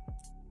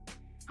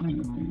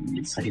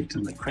 It's a hit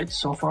in the crit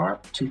so far,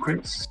 2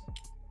 crits.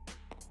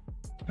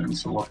 And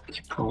it's a lock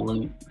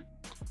pulling.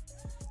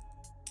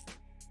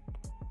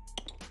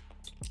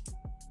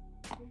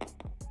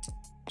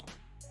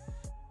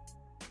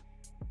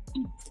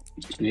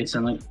 It's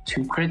only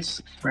 2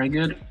 crits, very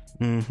good.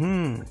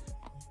 Mm-hmm.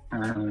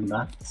 And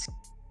that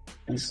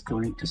is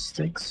going to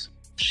sticks.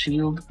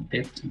 Shield,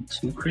 hit, and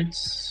 2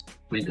 crits.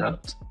 We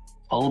got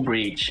hull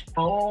breach.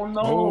 Oh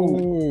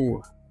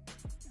no!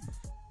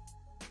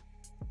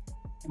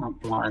 Oh!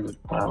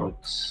 Blinded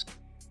pilots.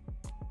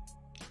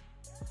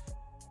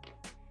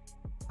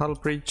 Hull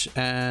breach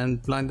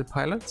and blinded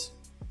pilots?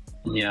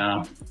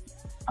 Yeah.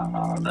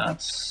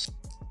 That's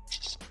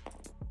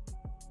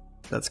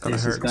gonna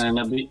hurt. Is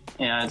gonna be,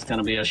 it's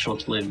gonna be a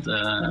short-lived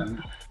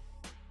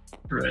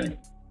Ray.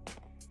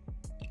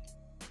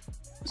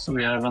 So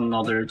we have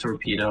another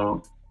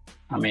torpedo.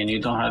 I mean,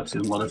 you don't have to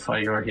modify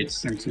your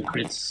hits into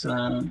crits.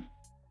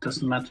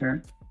 Doesn't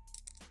matter.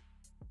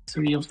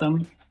 3 of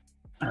them.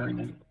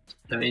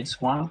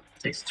 Evades 1.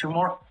 Takes 2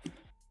 more.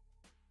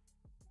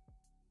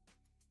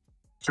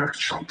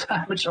 Structural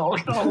damage. Oh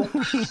no!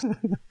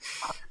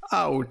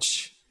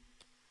 Ouch.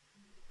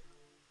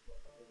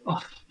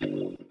 Oh.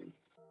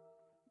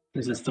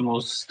 This is the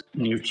most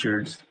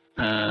nurtured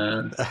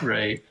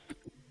Ray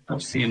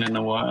I've seen in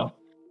a while.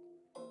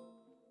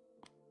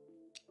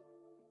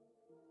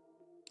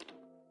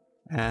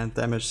 And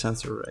damage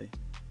sensor Ray.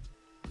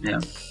 Yeah.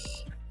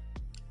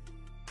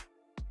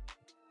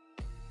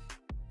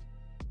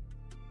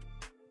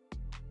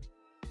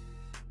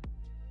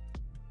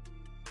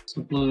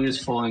 So blue is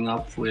following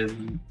up with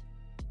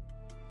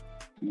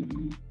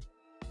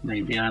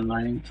maybe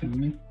I'm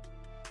killing.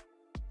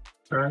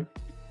 Sure.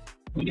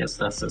 I guess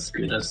that's as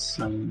good as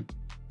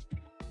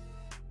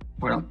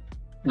well,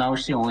 now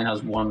she only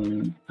has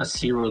a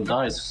 0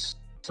 dice,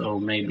 so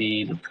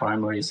maybe the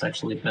primary is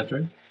actually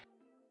better.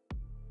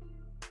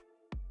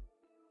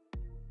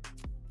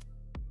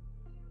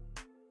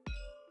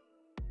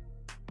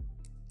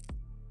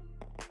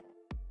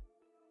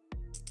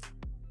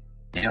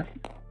 Yeah.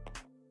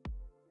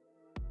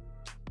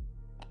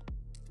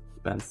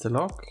 Spends the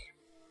lock.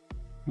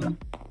 Yeah.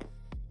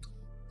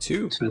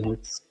 2. 2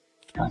 hits.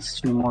 That's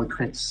 2 more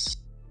crits.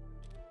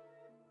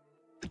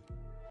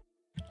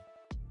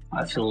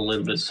 I feel a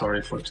little bit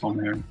sorry for Tom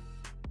here.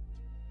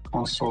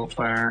 Console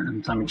fire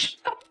and damage.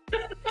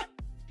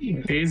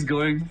 He's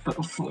going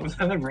for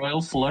a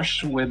royal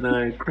flush with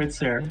the crits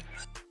here.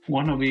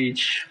 1 of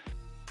each.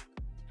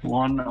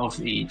 1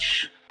 of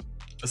each.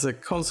 It's a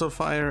console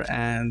fire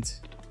and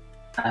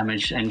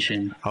damage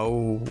engine.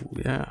 Oh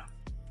yeah.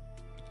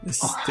 It's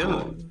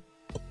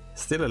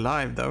still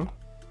alive though.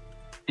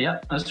 Yeah,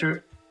 that's true.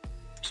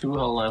 2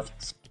 are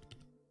left.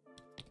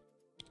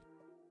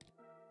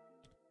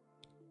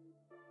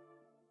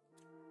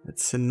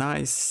 It's a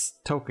nice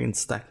token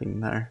stacking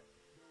there.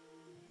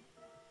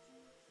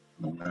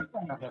 I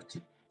have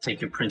to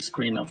take a print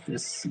screen of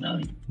this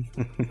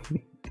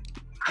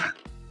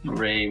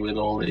array with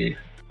all the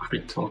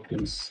crit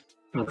tokens.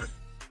 Ugh.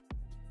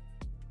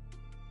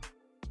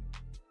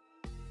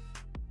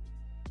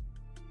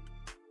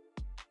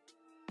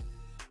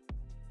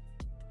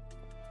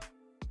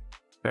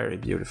 Very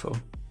beautiful.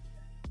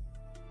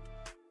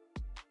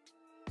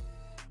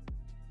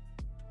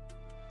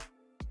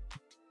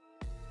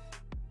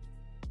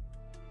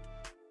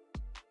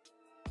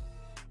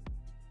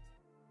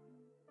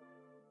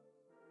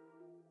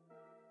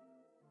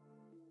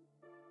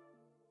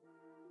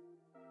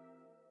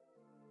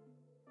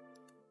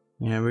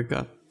 Yeah, we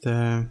got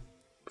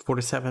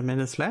 47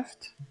 minutes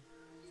left.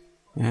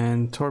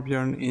 And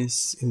Torbjørn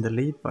is in the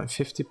lead by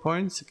 50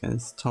 points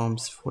against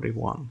Tom's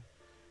 41.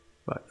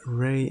 But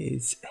Ray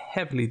is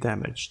heavily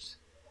damaged.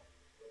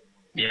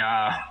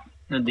 Yeah,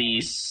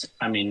 these.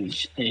 I mean,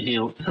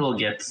 he'll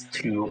get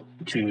two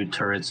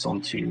turrets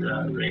onto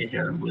Ray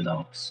here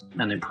without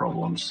any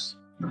problems.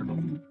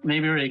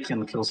 Maybe Ray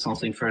can kill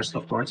something first,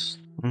 of course.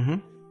 Mm-hmm.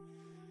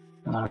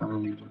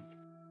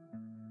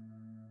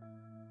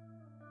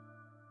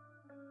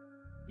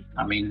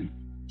 I mean,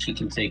 she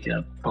can take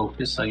a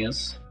focus, I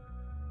guess.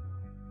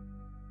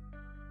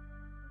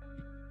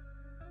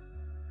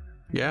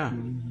 Yeah.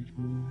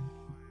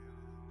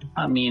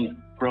 I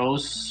mean,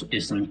 Rose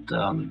isn't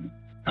an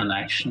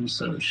action,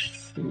 so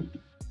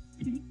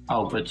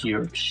oh, but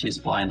she's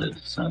blinded,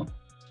 so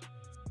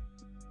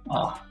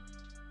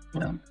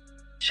yeah,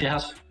 she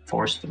has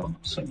force throw,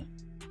 so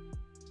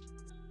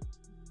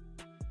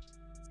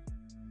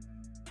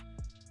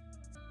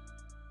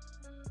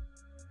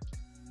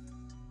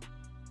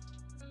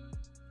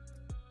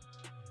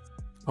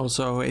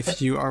also,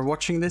 if you are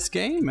watching this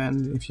game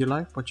and if you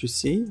like what you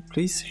see,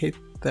 please hit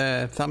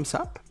the thumbs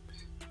up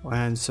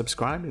and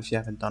subscribe if you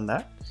haven't done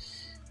that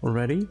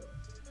already.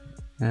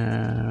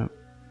 Let's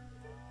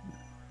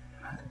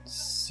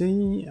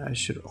see, I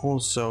should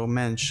also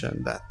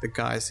mention that the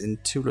guys in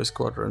Tulu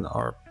Squadron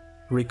are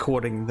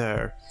recording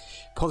their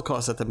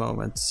podcast at the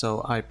moment,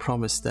 so I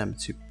promised them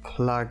to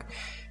plug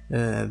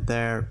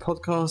their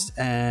podcast,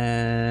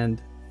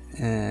 and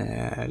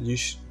you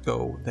should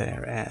go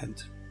there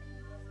and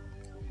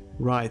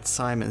write.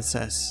 Simon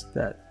says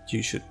that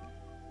you should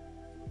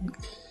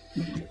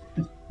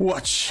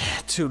watch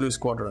Tulu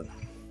Squadron,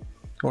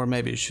 or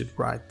maybe you should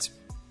watch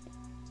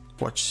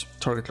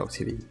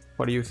TargetLockTV.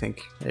 What do you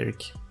think,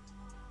 Eric?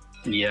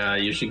 Yeah,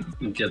 you should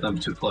get them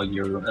to plug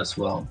you as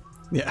well.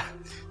 Yeah,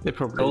 they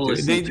probably go do.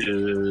 Listen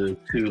to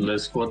Tulu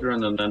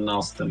Squadron and then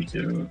ask them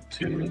to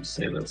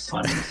say that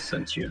Simon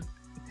sent you.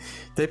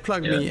 They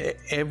plug me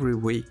every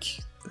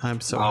week. I'm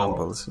so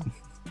humble.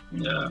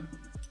 Yeah,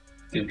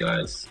 good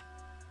guys.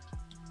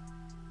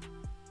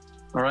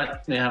 All right,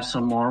 we have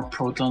some more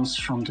protons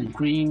from the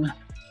green,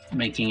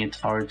 making it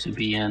hard to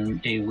be an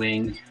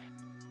A-wing.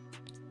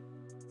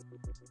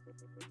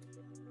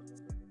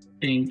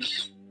 Pink,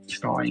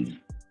 showing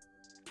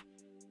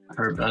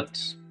her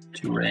butt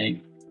to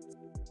Ray.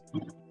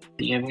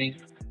 The A-wing.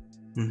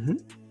 Mm-hmm.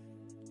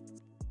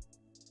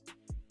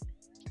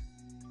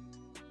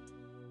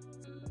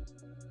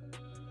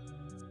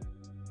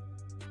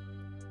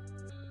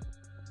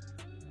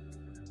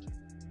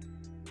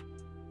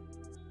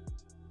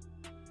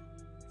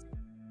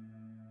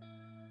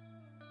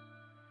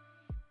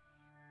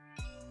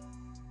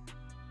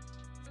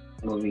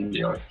 Moving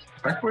the arc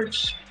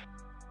backwards.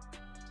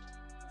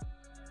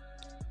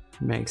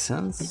 Makes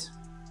sense.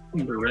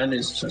 The red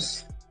is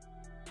just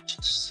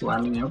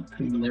slamming up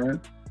in there.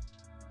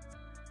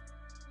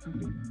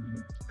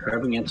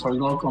 Grabbing a target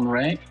lock on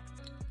Ray.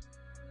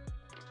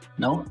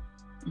 No.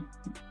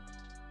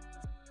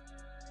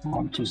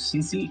 On to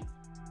CC.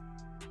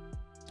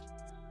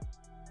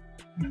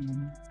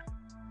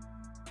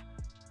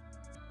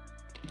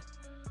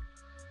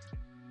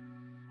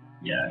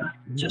 Yeah,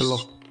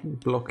 just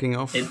blocking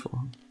off.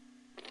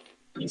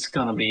 It's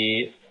gonna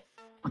be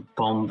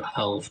bomb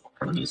hell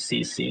for the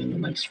CC in the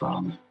next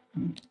round.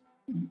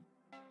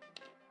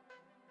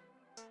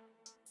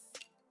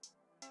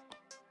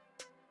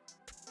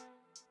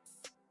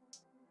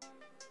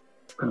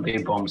 Gonna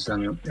be bombs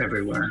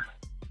everywhere.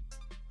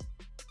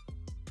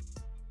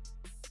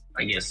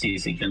 I guess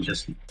CC can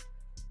just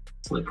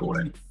slip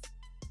away.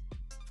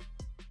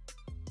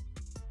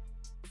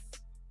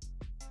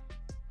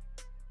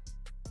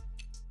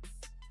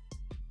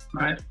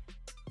 Right.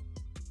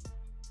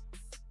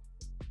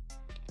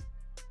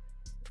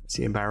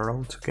 See a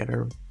barrel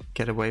to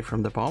get away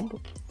from the bomb,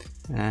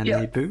 and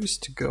a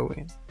boost to go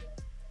in.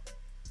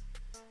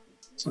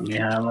 So we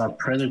have a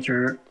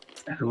Predator,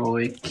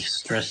 Heroic,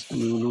 Stressed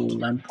Lulu,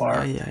 Lampard.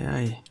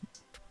 Aye.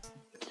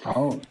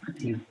 Oh,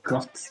 you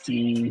got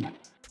the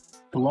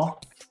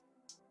block.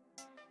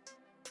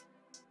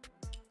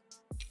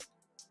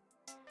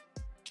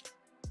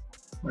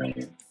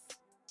 Right.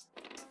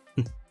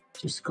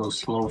 Just go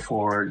slow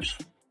forward.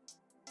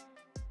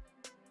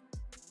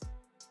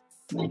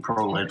 We'll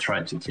probably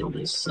try to kill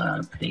this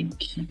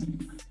pink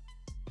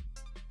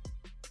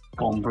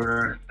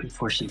bomber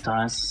before she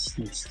dies.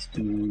 Let's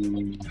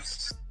do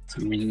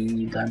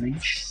 3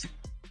 damage.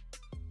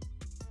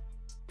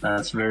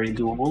 That's very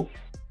doable.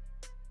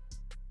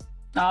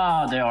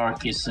 Ah, the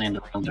arc is in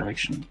the wrong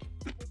direction.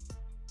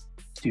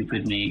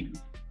 Stupid me.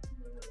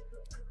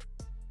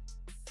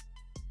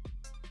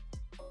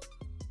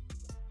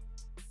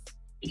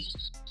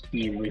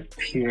 He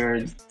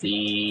repaired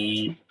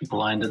the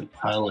blinded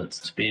pilot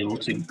to be able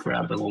to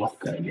grab a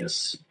lock, I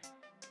guess.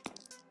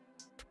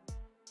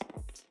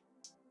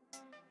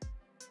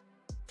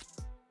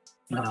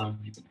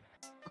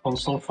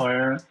 Console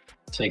fire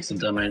takes the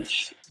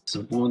damage. It's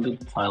a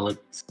wounded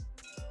pilot.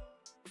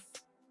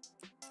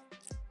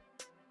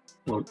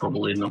 Will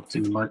probably not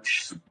do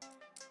much.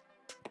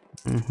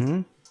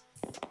 Mm-hmm.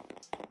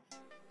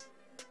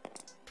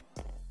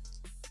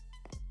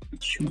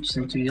 Shoots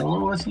into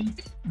yellow, I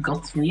think.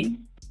 Got 3.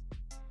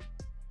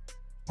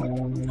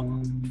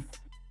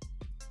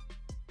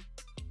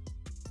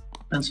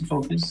 Pencil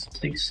focus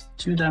takes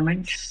 2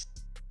 damage,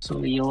 so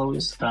the yellow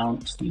is down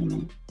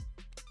to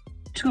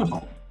 2 of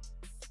them.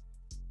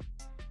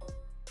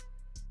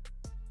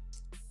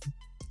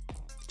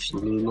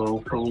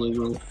 Lulu probably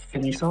will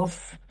finish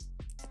off.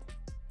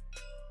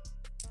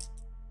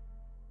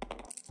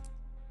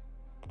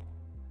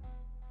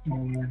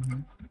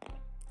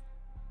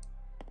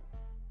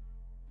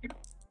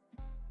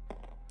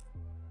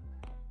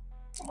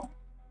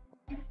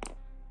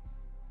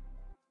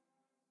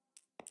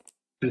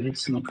 Two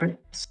hits and a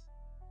crit.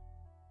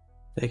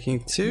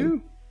 Taking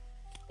 2?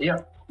 Yeah,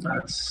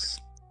 that's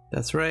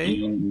Ray.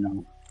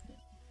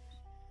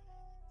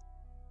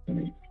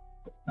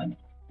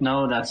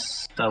 No, that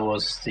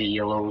was the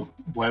yellow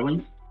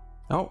Y-wing.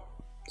 Oh,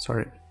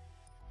 sorry.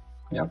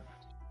 Yep.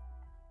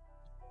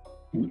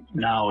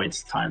 Now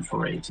it's time for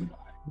Ray to die.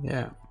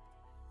 Yeah.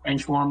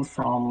 Range 1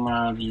 from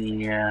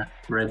the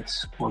red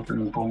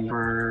squadron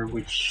bomber,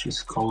 which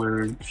is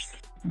colored,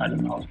 I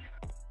don't know,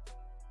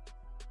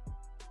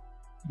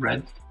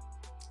 red.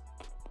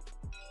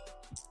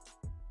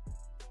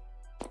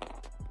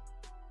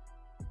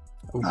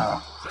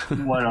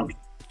 Why don't?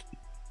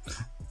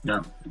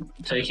 Yeah,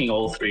 taking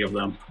all 3 of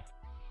them.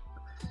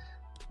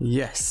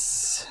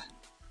 Yes.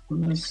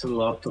 There's a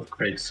lot of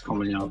crates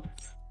coming out.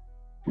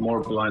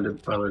 More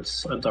blinded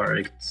pilots, a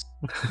direct.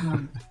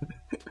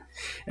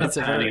 It's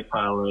a very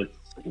pilot.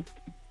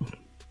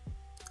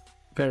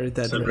 Very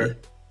dead Ray.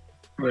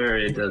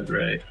 Very dead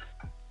Ray.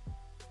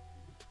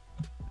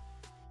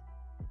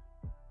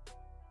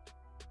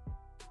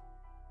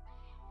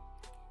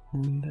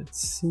 And let's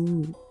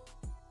see.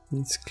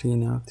 Let's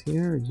clean out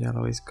here.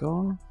 Yellow is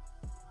gone.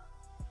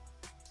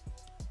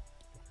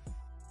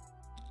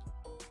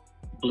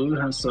 Blue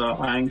has an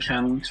ion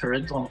cannon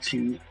turret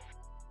onto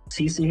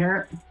CC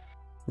here.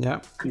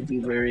 Yeah. Could be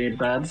very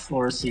bad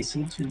for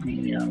CC to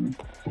be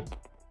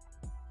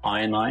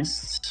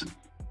ionized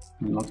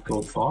and not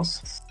go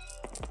fast.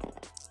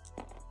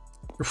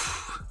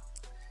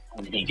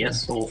 And he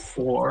gets all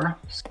 4,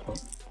 so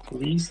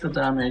please the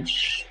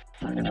damage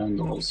and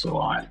also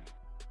iron.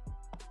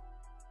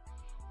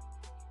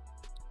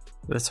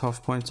 That's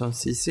half points on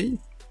CC.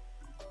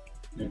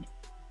 Yeah.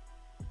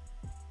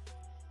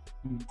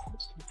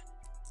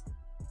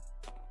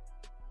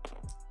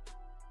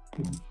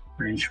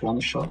 Range 1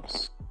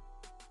 shots.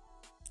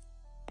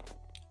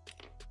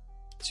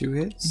 2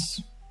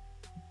 hits.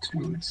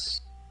 2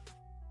 hits.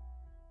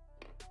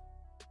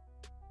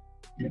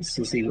 Yes,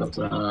 CC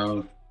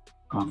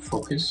got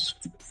focus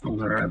from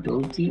her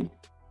ability.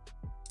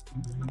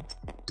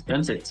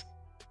 Depends it.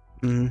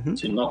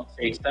 To not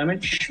take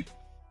damage.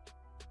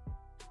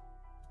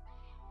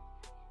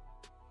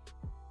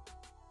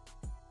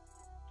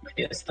 I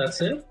guess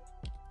that's it.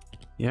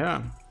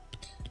 Yeah.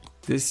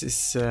 This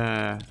is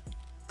a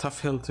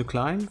tough hill to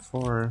climb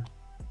for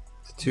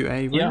the 2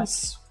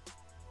 A-wings.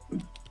 Yeah.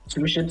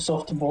 2 ships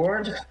off the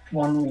board,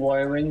 1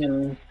 Y-wing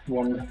and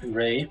 1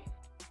 Ray.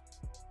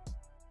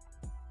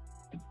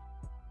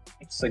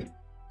 It's a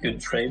good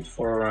trade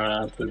for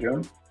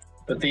Torbjørn.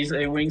 But these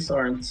A-wings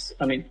aren't...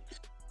 I mean,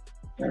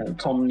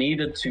 Tom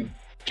needed to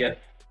get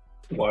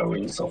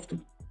Y-wings off the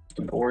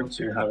board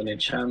to have any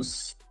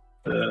chance.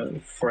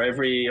 For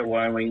every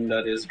Y-wing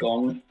that is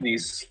gone,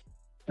 these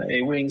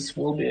A-wings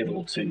will be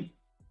able to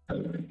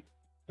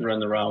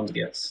run around,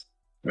 get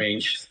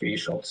range 3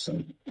 shots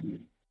and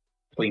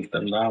blink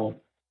them down.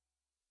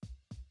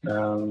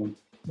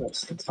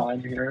 What's the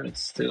time here?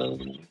 It's still...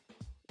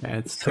 Yeah,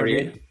 it's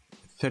 38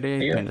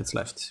 minutes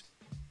left.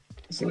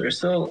 So there's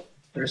still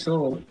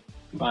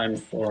time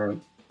for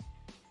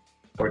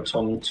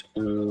Tom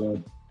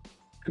to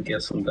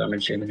get some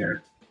damage in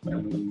here.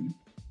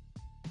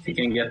 If he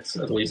can get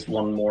at least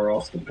 1 more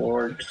off the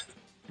board,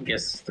 I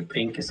guess the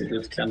pink is a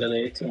good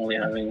candidate, only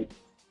having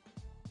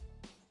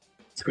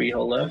 3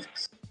 hull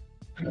left.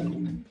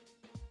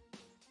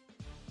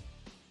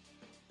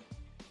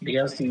 He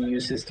has to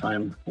use his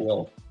time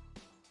well.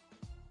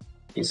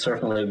 He's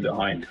certainly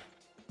behind.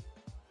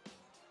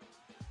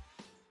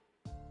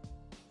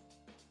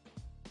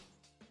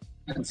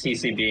 And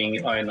CC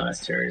being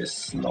ionized here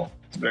is not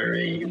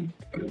very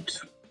good.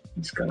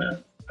 It's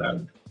gonna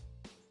have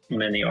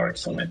many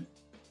arcs on it.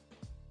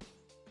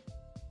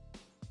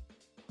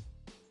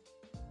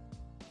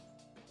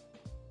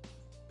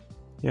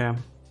 Yeah.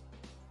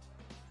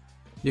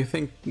 Do you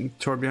think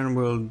Torbjørn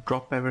will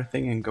drop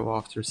everything and go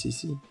after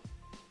CC?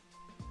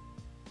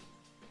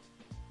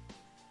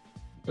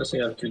 Does he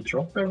have to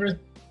drop everything?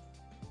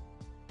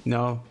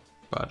 No,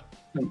 but...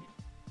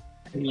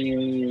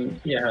 He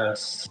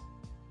has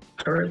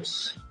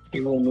turrets. He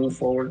will move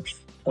forward,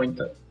 point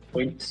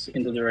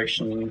in the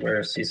direction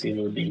where CC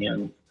will be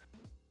and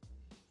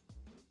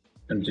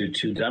do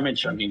 2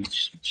 damage. I mean,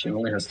 she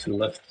only has 2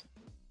 left.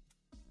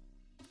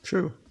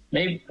 True.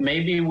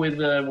 Maybe with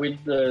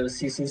the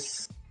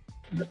CC's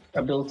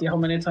ability, how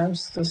many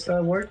times does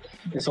that work?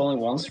 It's only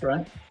once,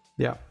 right?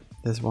 Yeah,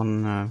 there's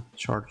 1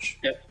 charge.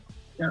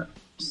 Yeah.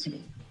 So,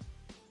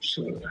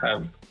 should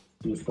have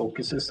 2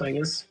 focuses, I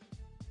guess.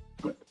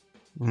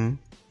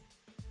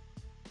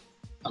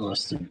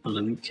 Unless the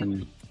blue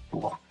can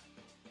block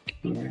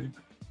here.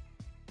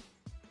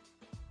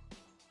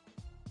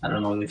 I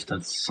don't know if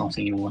that's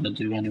something you want to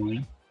do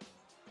anyway.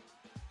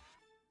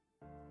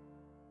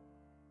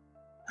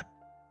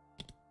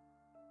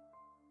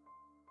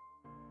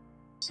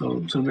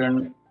 So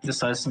Torbjørn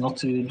decides not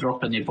to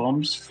drop any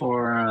bombs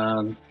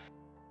for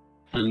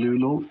the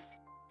Lulu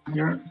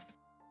here.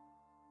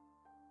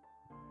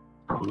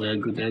 Probably a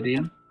good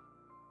idea.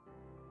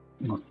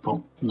 Not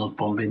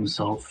bomb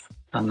himself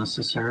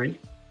unnecessary.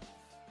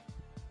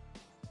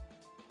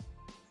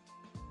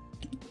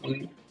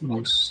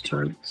 Most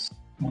turrets.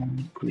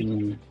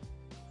 Green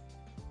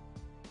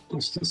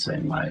does the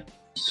same, I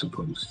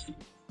suppose.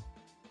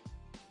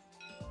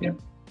 Yep.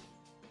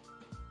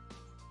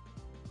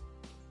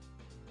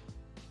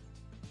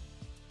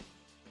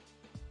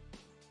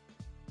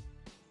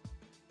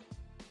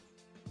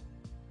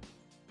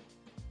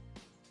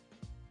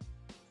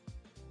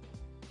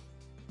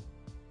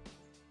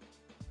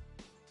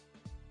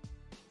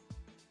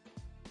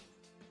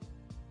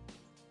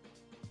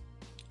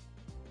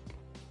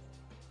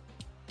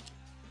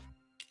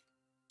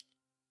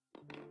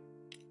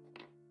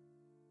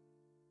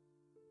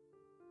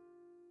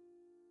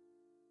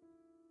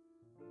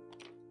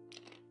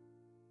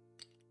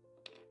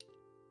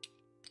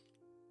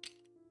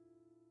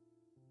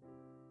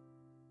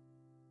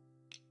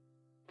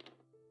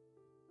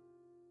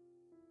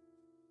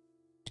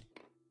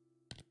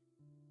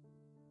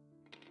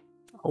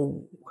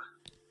 Oh.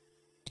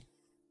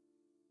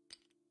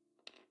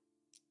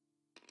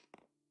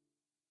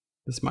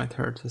 This might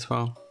hurt as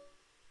well.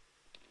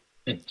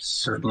 It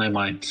certainly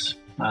might.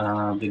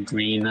 The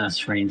green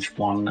has range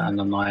 1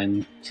 and a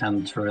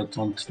 9-10 turret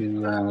onto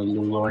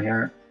Lulu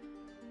here.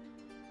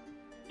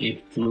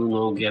 If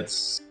Lulu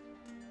gets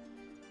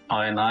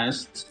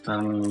ionized,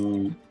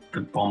 then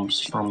the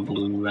bombs from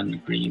blue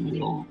and green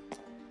will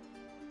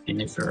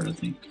interfere, I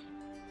think.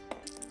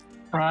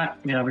 Alright,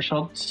 we have a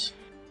shot.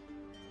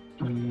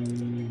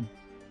 2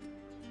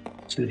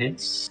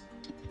 hits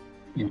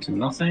into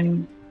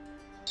nothing.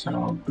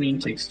 So green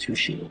takes 2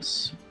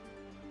 shields.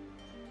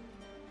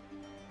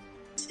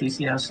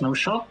 XTC has no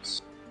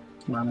shots,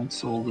 and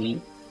it's all the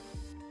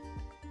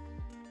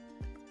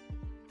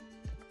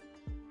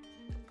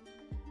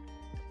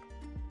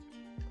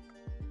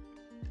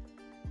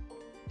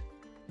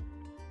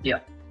Yeah.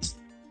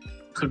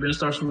 Torbjørn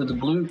starts with the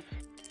blue.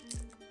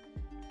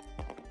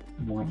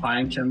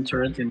 Iron can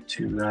turret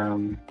into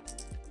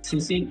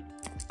CC.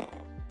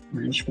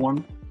 Range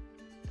 1.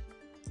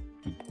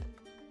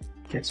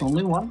 Gets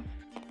only 1.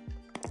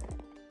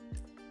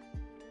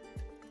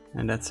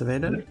 And that's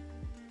evaded?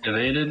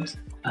 Evaded.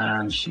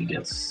 And she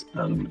gets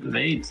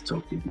evade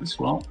token as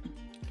well.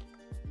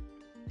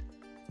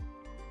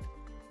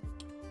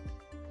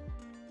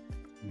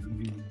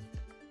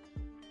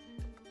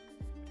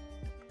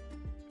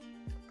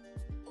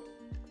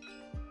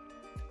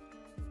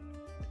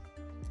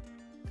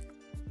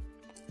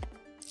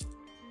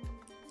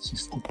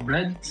 Just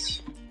red.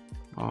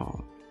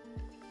 Oh,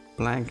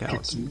 blank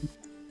out.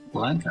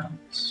 Blank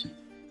out.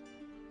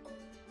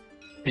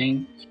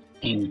 Pink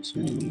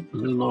into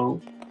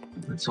willow.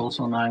 It's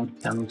also 9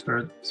 10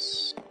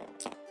 turrets.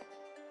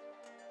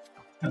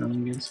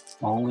 And it's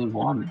only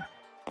 1.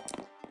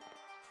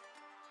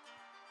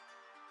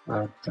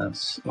 But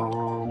that's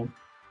all.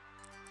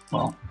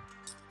 Well,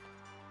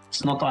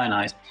 it's not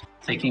ionized.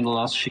 Taking the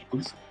last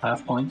shield,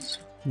 half points.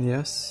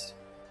 Yes.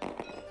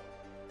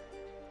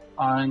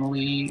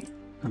 Finally,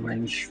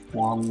 range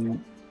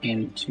 1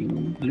 into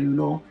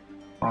Lulo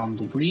from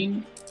the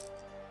green.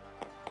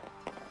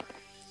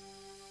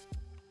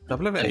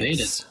 Double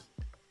evades.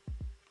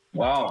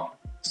 Wow,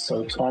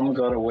 so Tom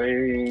got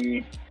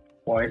away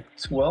quite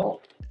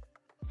well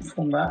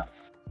from that.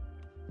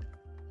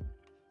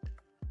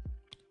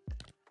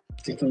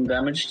 Taking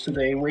damage to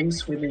the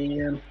wings with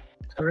the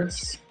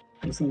turrets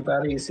isn't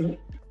that easy.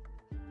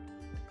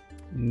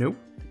 Nope.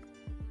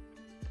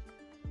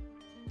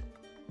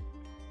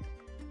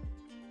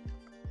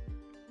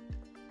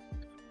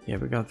 Yeah,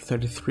 we got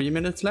 33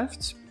 minutes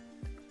left.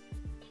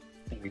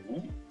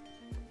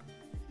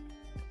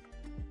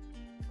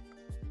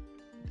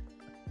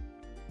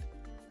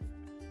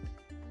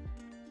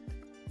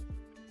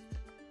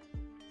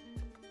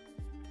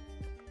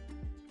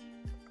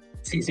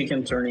 Cxdy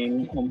can turn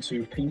in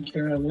onto pink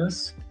here, I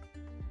guess.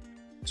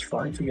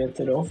 Try to get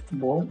it off the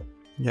board.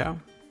 Yeah.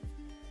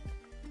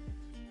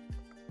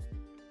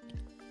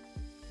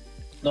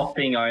 Not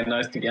being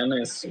ionized again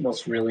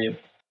was really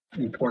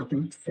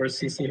important for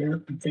Cxdy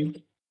here, I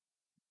think.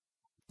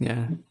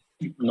 Yeah.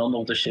 None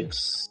of the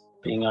ships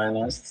being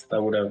ionized, that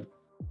would have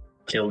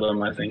killed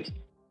them, I think.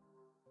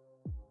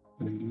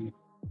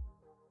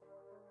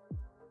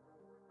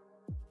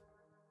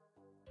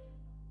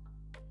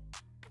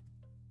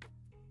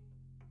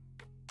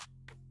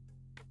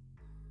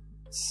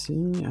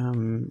 See,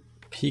 I'm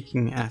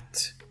peeking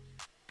at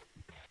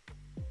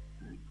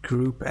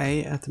Group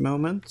A at the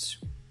moment.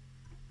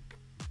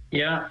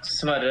 Yeah,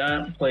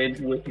 Sverre played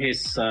with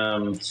his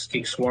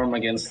Skig Swarm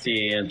against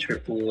the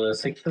triple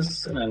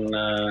sixes and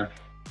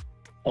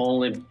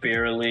only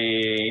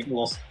barely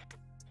lost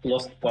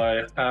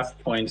by half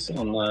points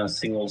on a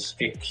single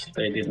stick.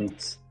 They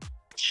didn't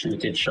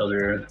shoot each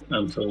other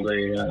until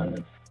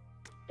the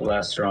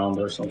last round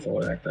or something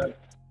like that.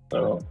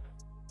 So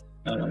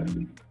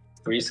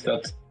Breeze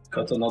got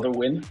another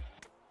win.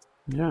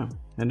 Yeah,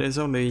 and there's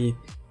only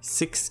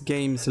 6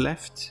 games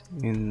left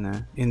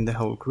in the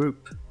whole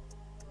group.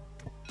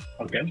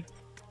 Okay.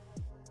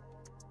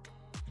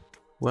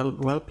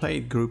 Well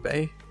played, Group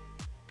A.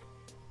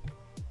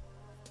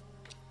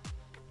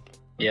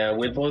 Yeah,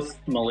 with both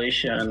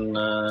Malaysia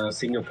and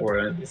Singapore,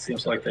 it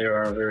seems like they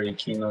are very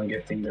keen on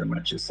getting their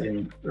matches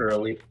in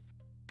early.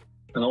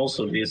 And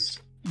also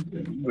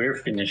we're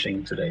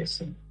finishing today,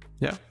 so.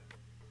 Yeah.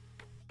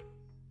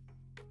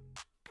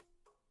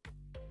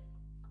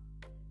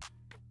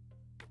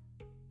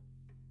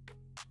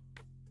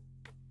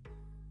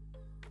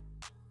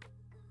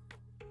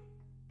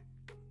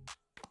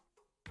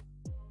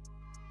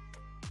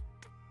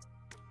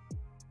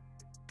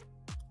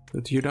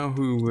 But do you know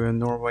who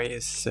Norway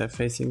is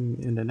facing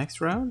in the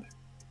next round?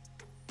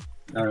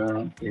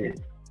 Yeah.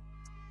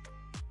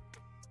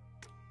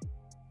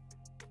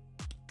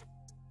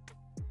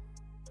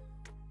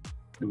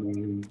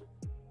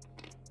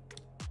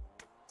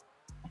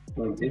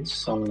 We did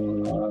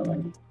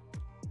some.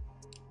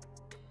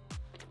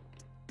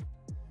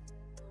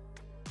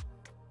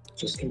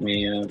 Just give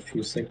me a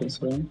few seconds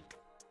then.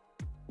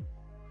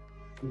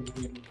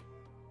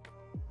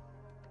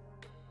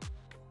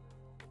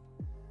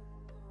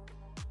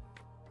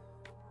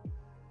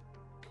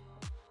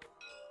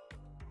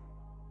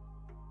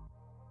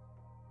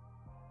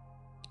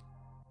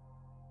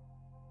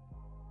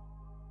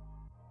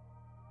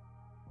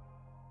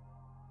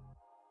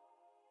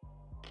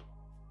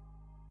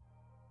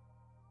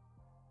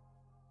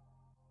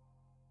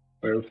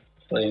 We're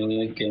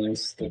playing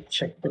against the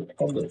Czech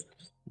Republic.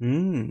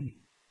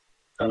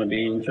 Gonna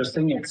be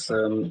interesting. It's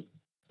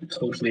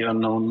totally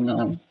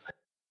unknown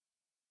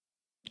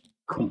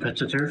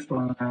competitor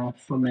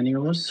for many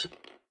of us.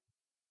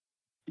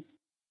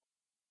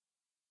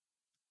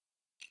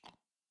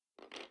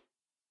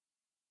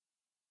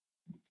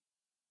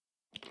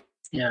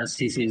 Yeah,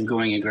 Cxdy is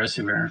going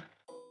aggressive here.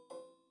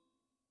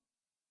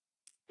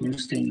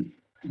 Boosting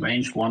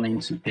range 1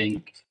 into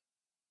pink.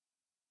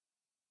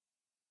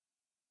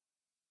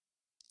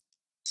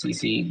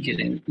 CC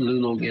getting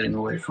Lulu getting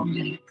away from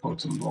the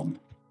proton bomb.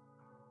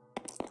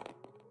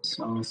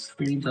 So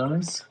 3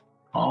 dice.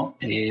 Oh,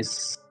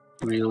 he's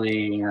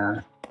really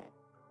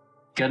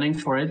gunning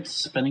for it,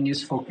 spending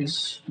his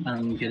focus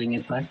and getting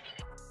it back.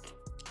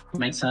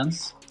 Makes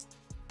sense.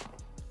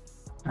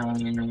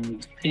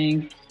 And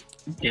pink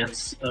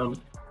gets a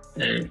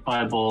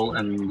eyeball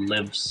and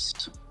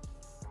lives.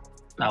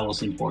 That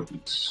was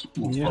important.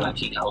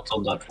 Blanking out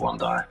on that 1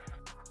 die.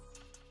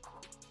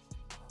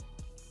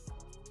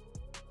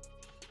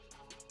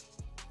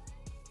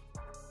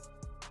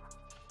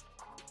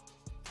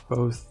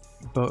 Both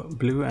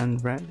blue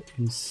and red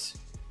is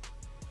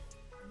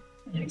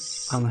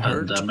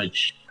unhurt.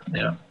 Damage.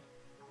 Yeah.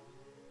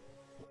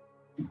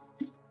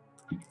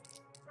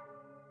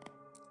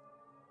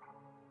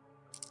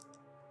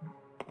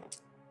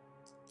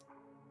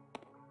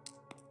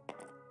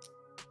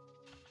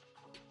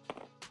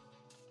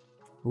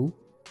 Ooh.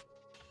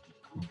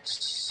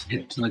 Let's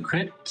hit the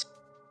crit.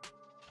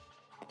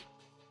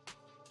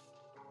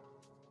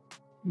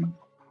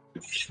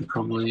 Should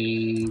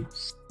probably,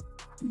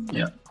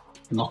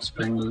 not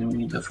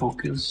spending the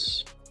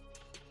focus.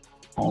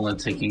 Only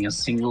taking a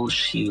single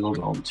shield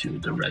onto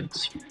the red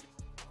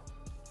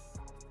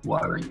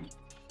wiring.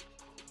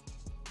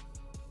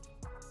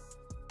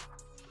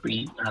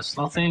 Green has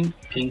nothing.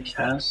 Pink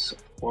has,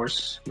 of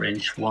course,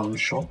 range 1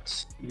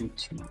 shot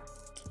into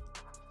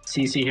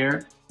CC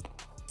here.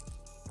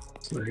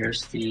 So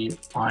here's the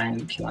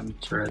fine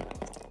counter.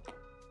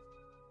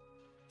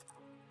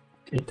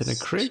 Into the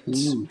crit.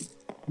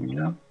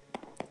 Yeah.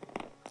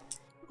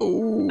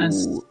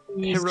 Oh,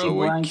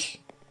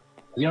 heroic.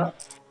 Yeah.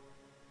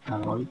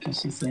 Heroic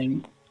is the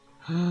thing.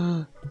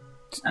 Double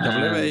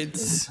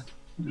evades.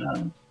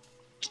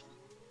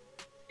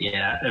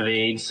 Yeah,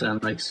 evades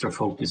and extra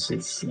focus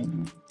is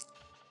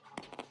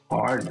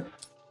hard.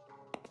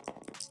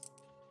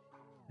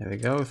 There we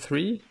go,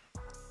 3.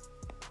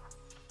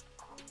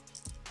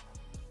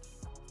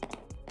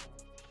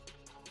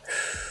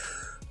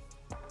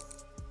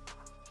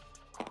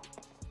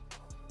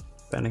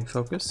 Banning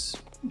focus.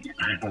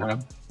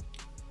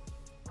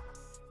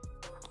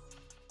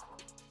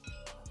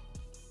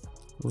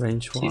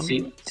 Range 1.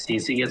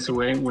 CC gets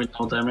away with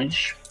no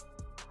damage.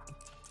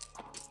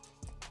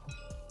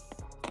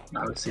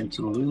 Now it's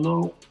into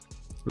Lulu.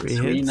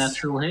 3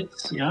 natural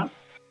hits, yeah.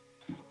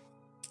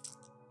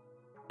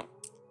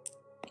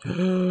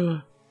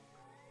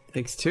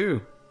 Takes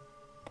 2.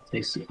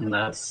 And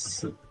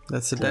that's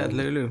a dead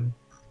Lulu.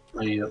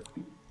 Yep.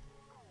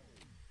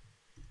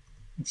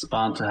 It's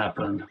bound to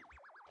happen.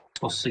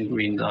 Tossing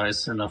green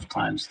dice enough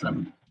times,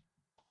 then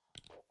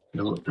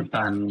they'll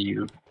ban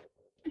you,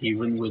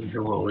 even with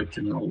heroic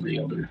and all the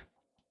other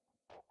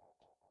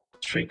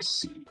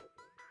tricks.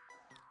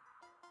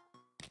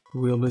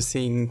 We'll be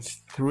seeing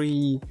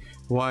 3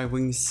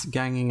 Y-Wings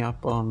ganging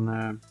up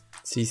on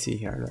CC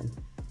here then.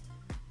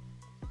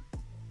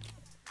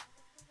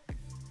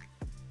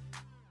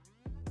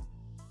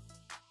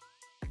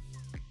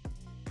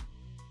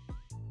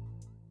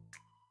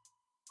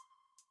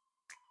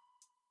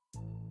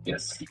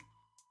 Yes.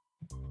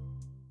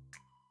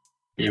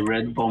 The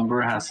red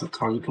bomber has a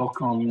target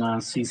lock on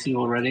CC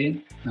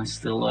already, and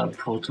still a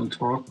proton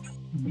torp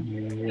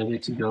ready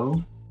to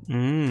go.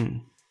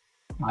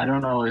 I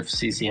don't know if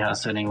CC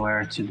has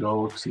anywhere to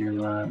go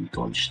to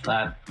dodge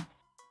that.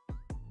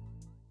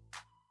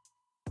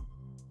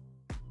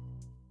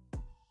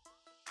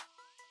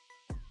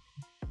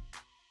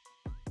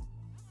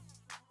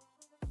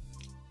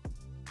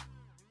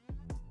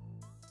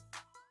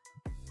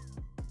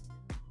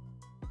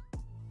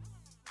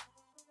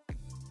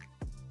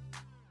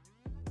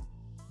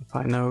 If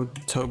I know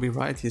Toby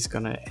right, he's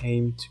gonna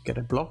aim to get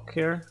a block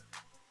here.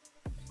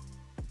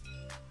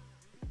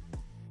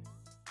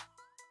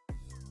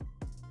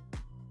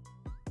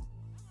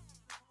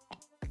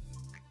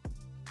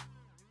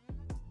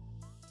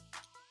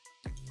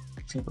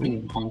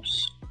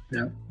 Pumps,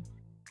 yeah.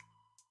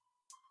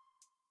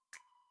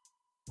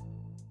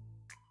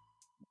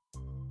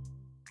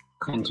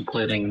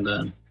 Contemplating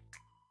the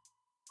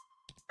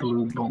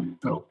blue bomb.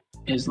 No,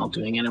 he's not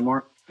doing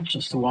anymore.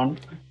 Just the 1.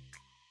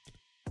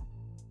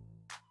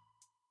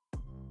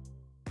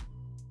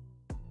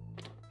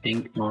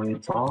 Pink moving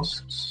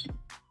fast.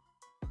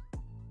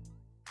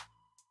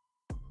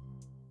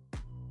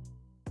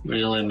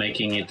 Really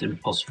making it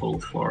impossible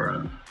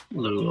for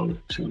Lulu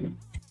to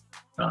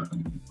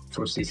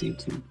for CC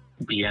to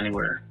be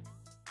anywhere,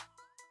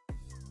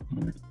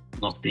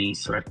 not being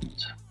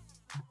threatened.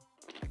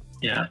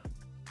 Yeah,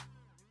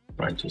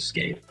 trying to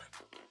escape.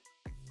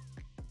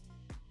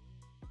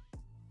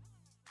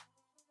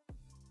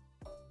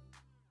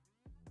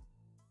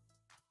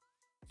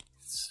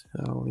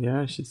 So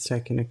yeah, she's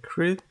taking a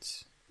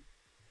crit.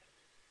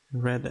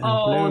 Red and blue.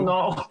 Oh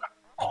no!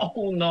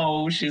 Oh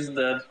no! She's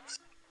dead.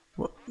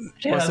 What?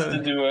 She has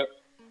to do it.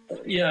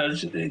 Yeah,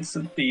 it's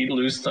the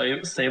loose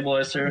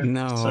stabilizer.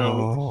 No.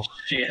 So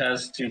she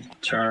has to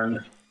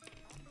turn.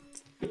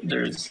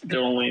 There's the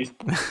only,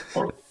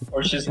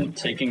 or she's not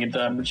taking a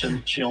damage,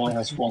 and she only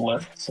has 1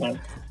 left. So.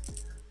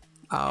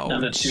 Ouch.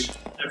 And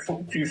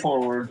the two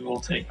forward will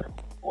take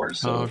 4.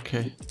 So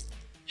okay.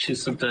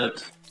 she's a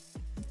dead.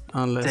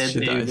 Unless dead she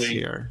dies A-wing.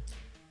 here.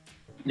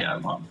 Yeah,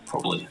 well,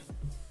 probably.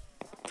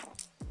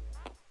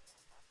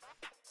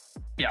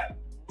 Yeah.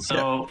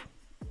 So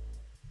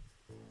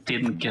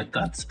didn't get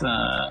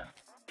that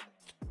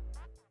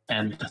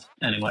end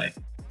anyway.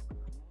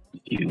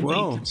 You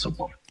Whoa. linked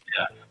support.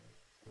 Yeah.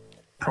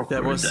 Proper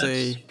That was deaths.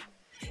 a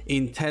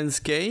intense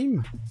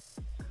game.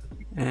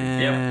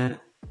 And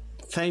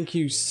thank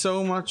you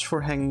so much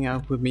for hanging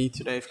out with me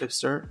today,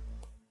 Flippster.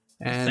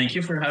 And Thank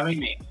you for having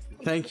me.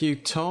 thank you,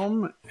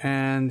 Tom,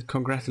 and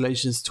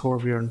congratulations,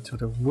 Torbjørn, to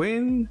the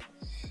win.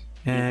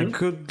 And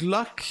good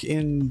luck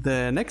in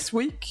the next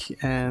week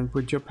and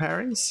with your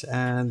pairings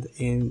and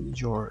in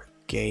your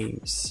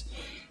games.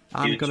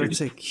 I'm gonna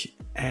take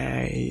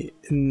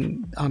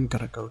I'm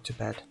gonna go to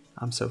bed.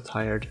 I'm so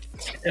tired.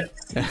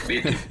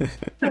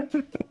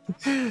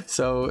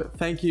 So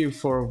thank you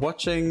for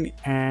watching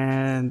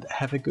and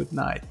have a good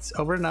night.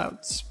 Over and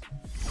out.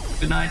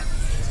 Good night.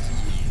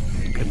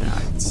 Good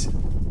night.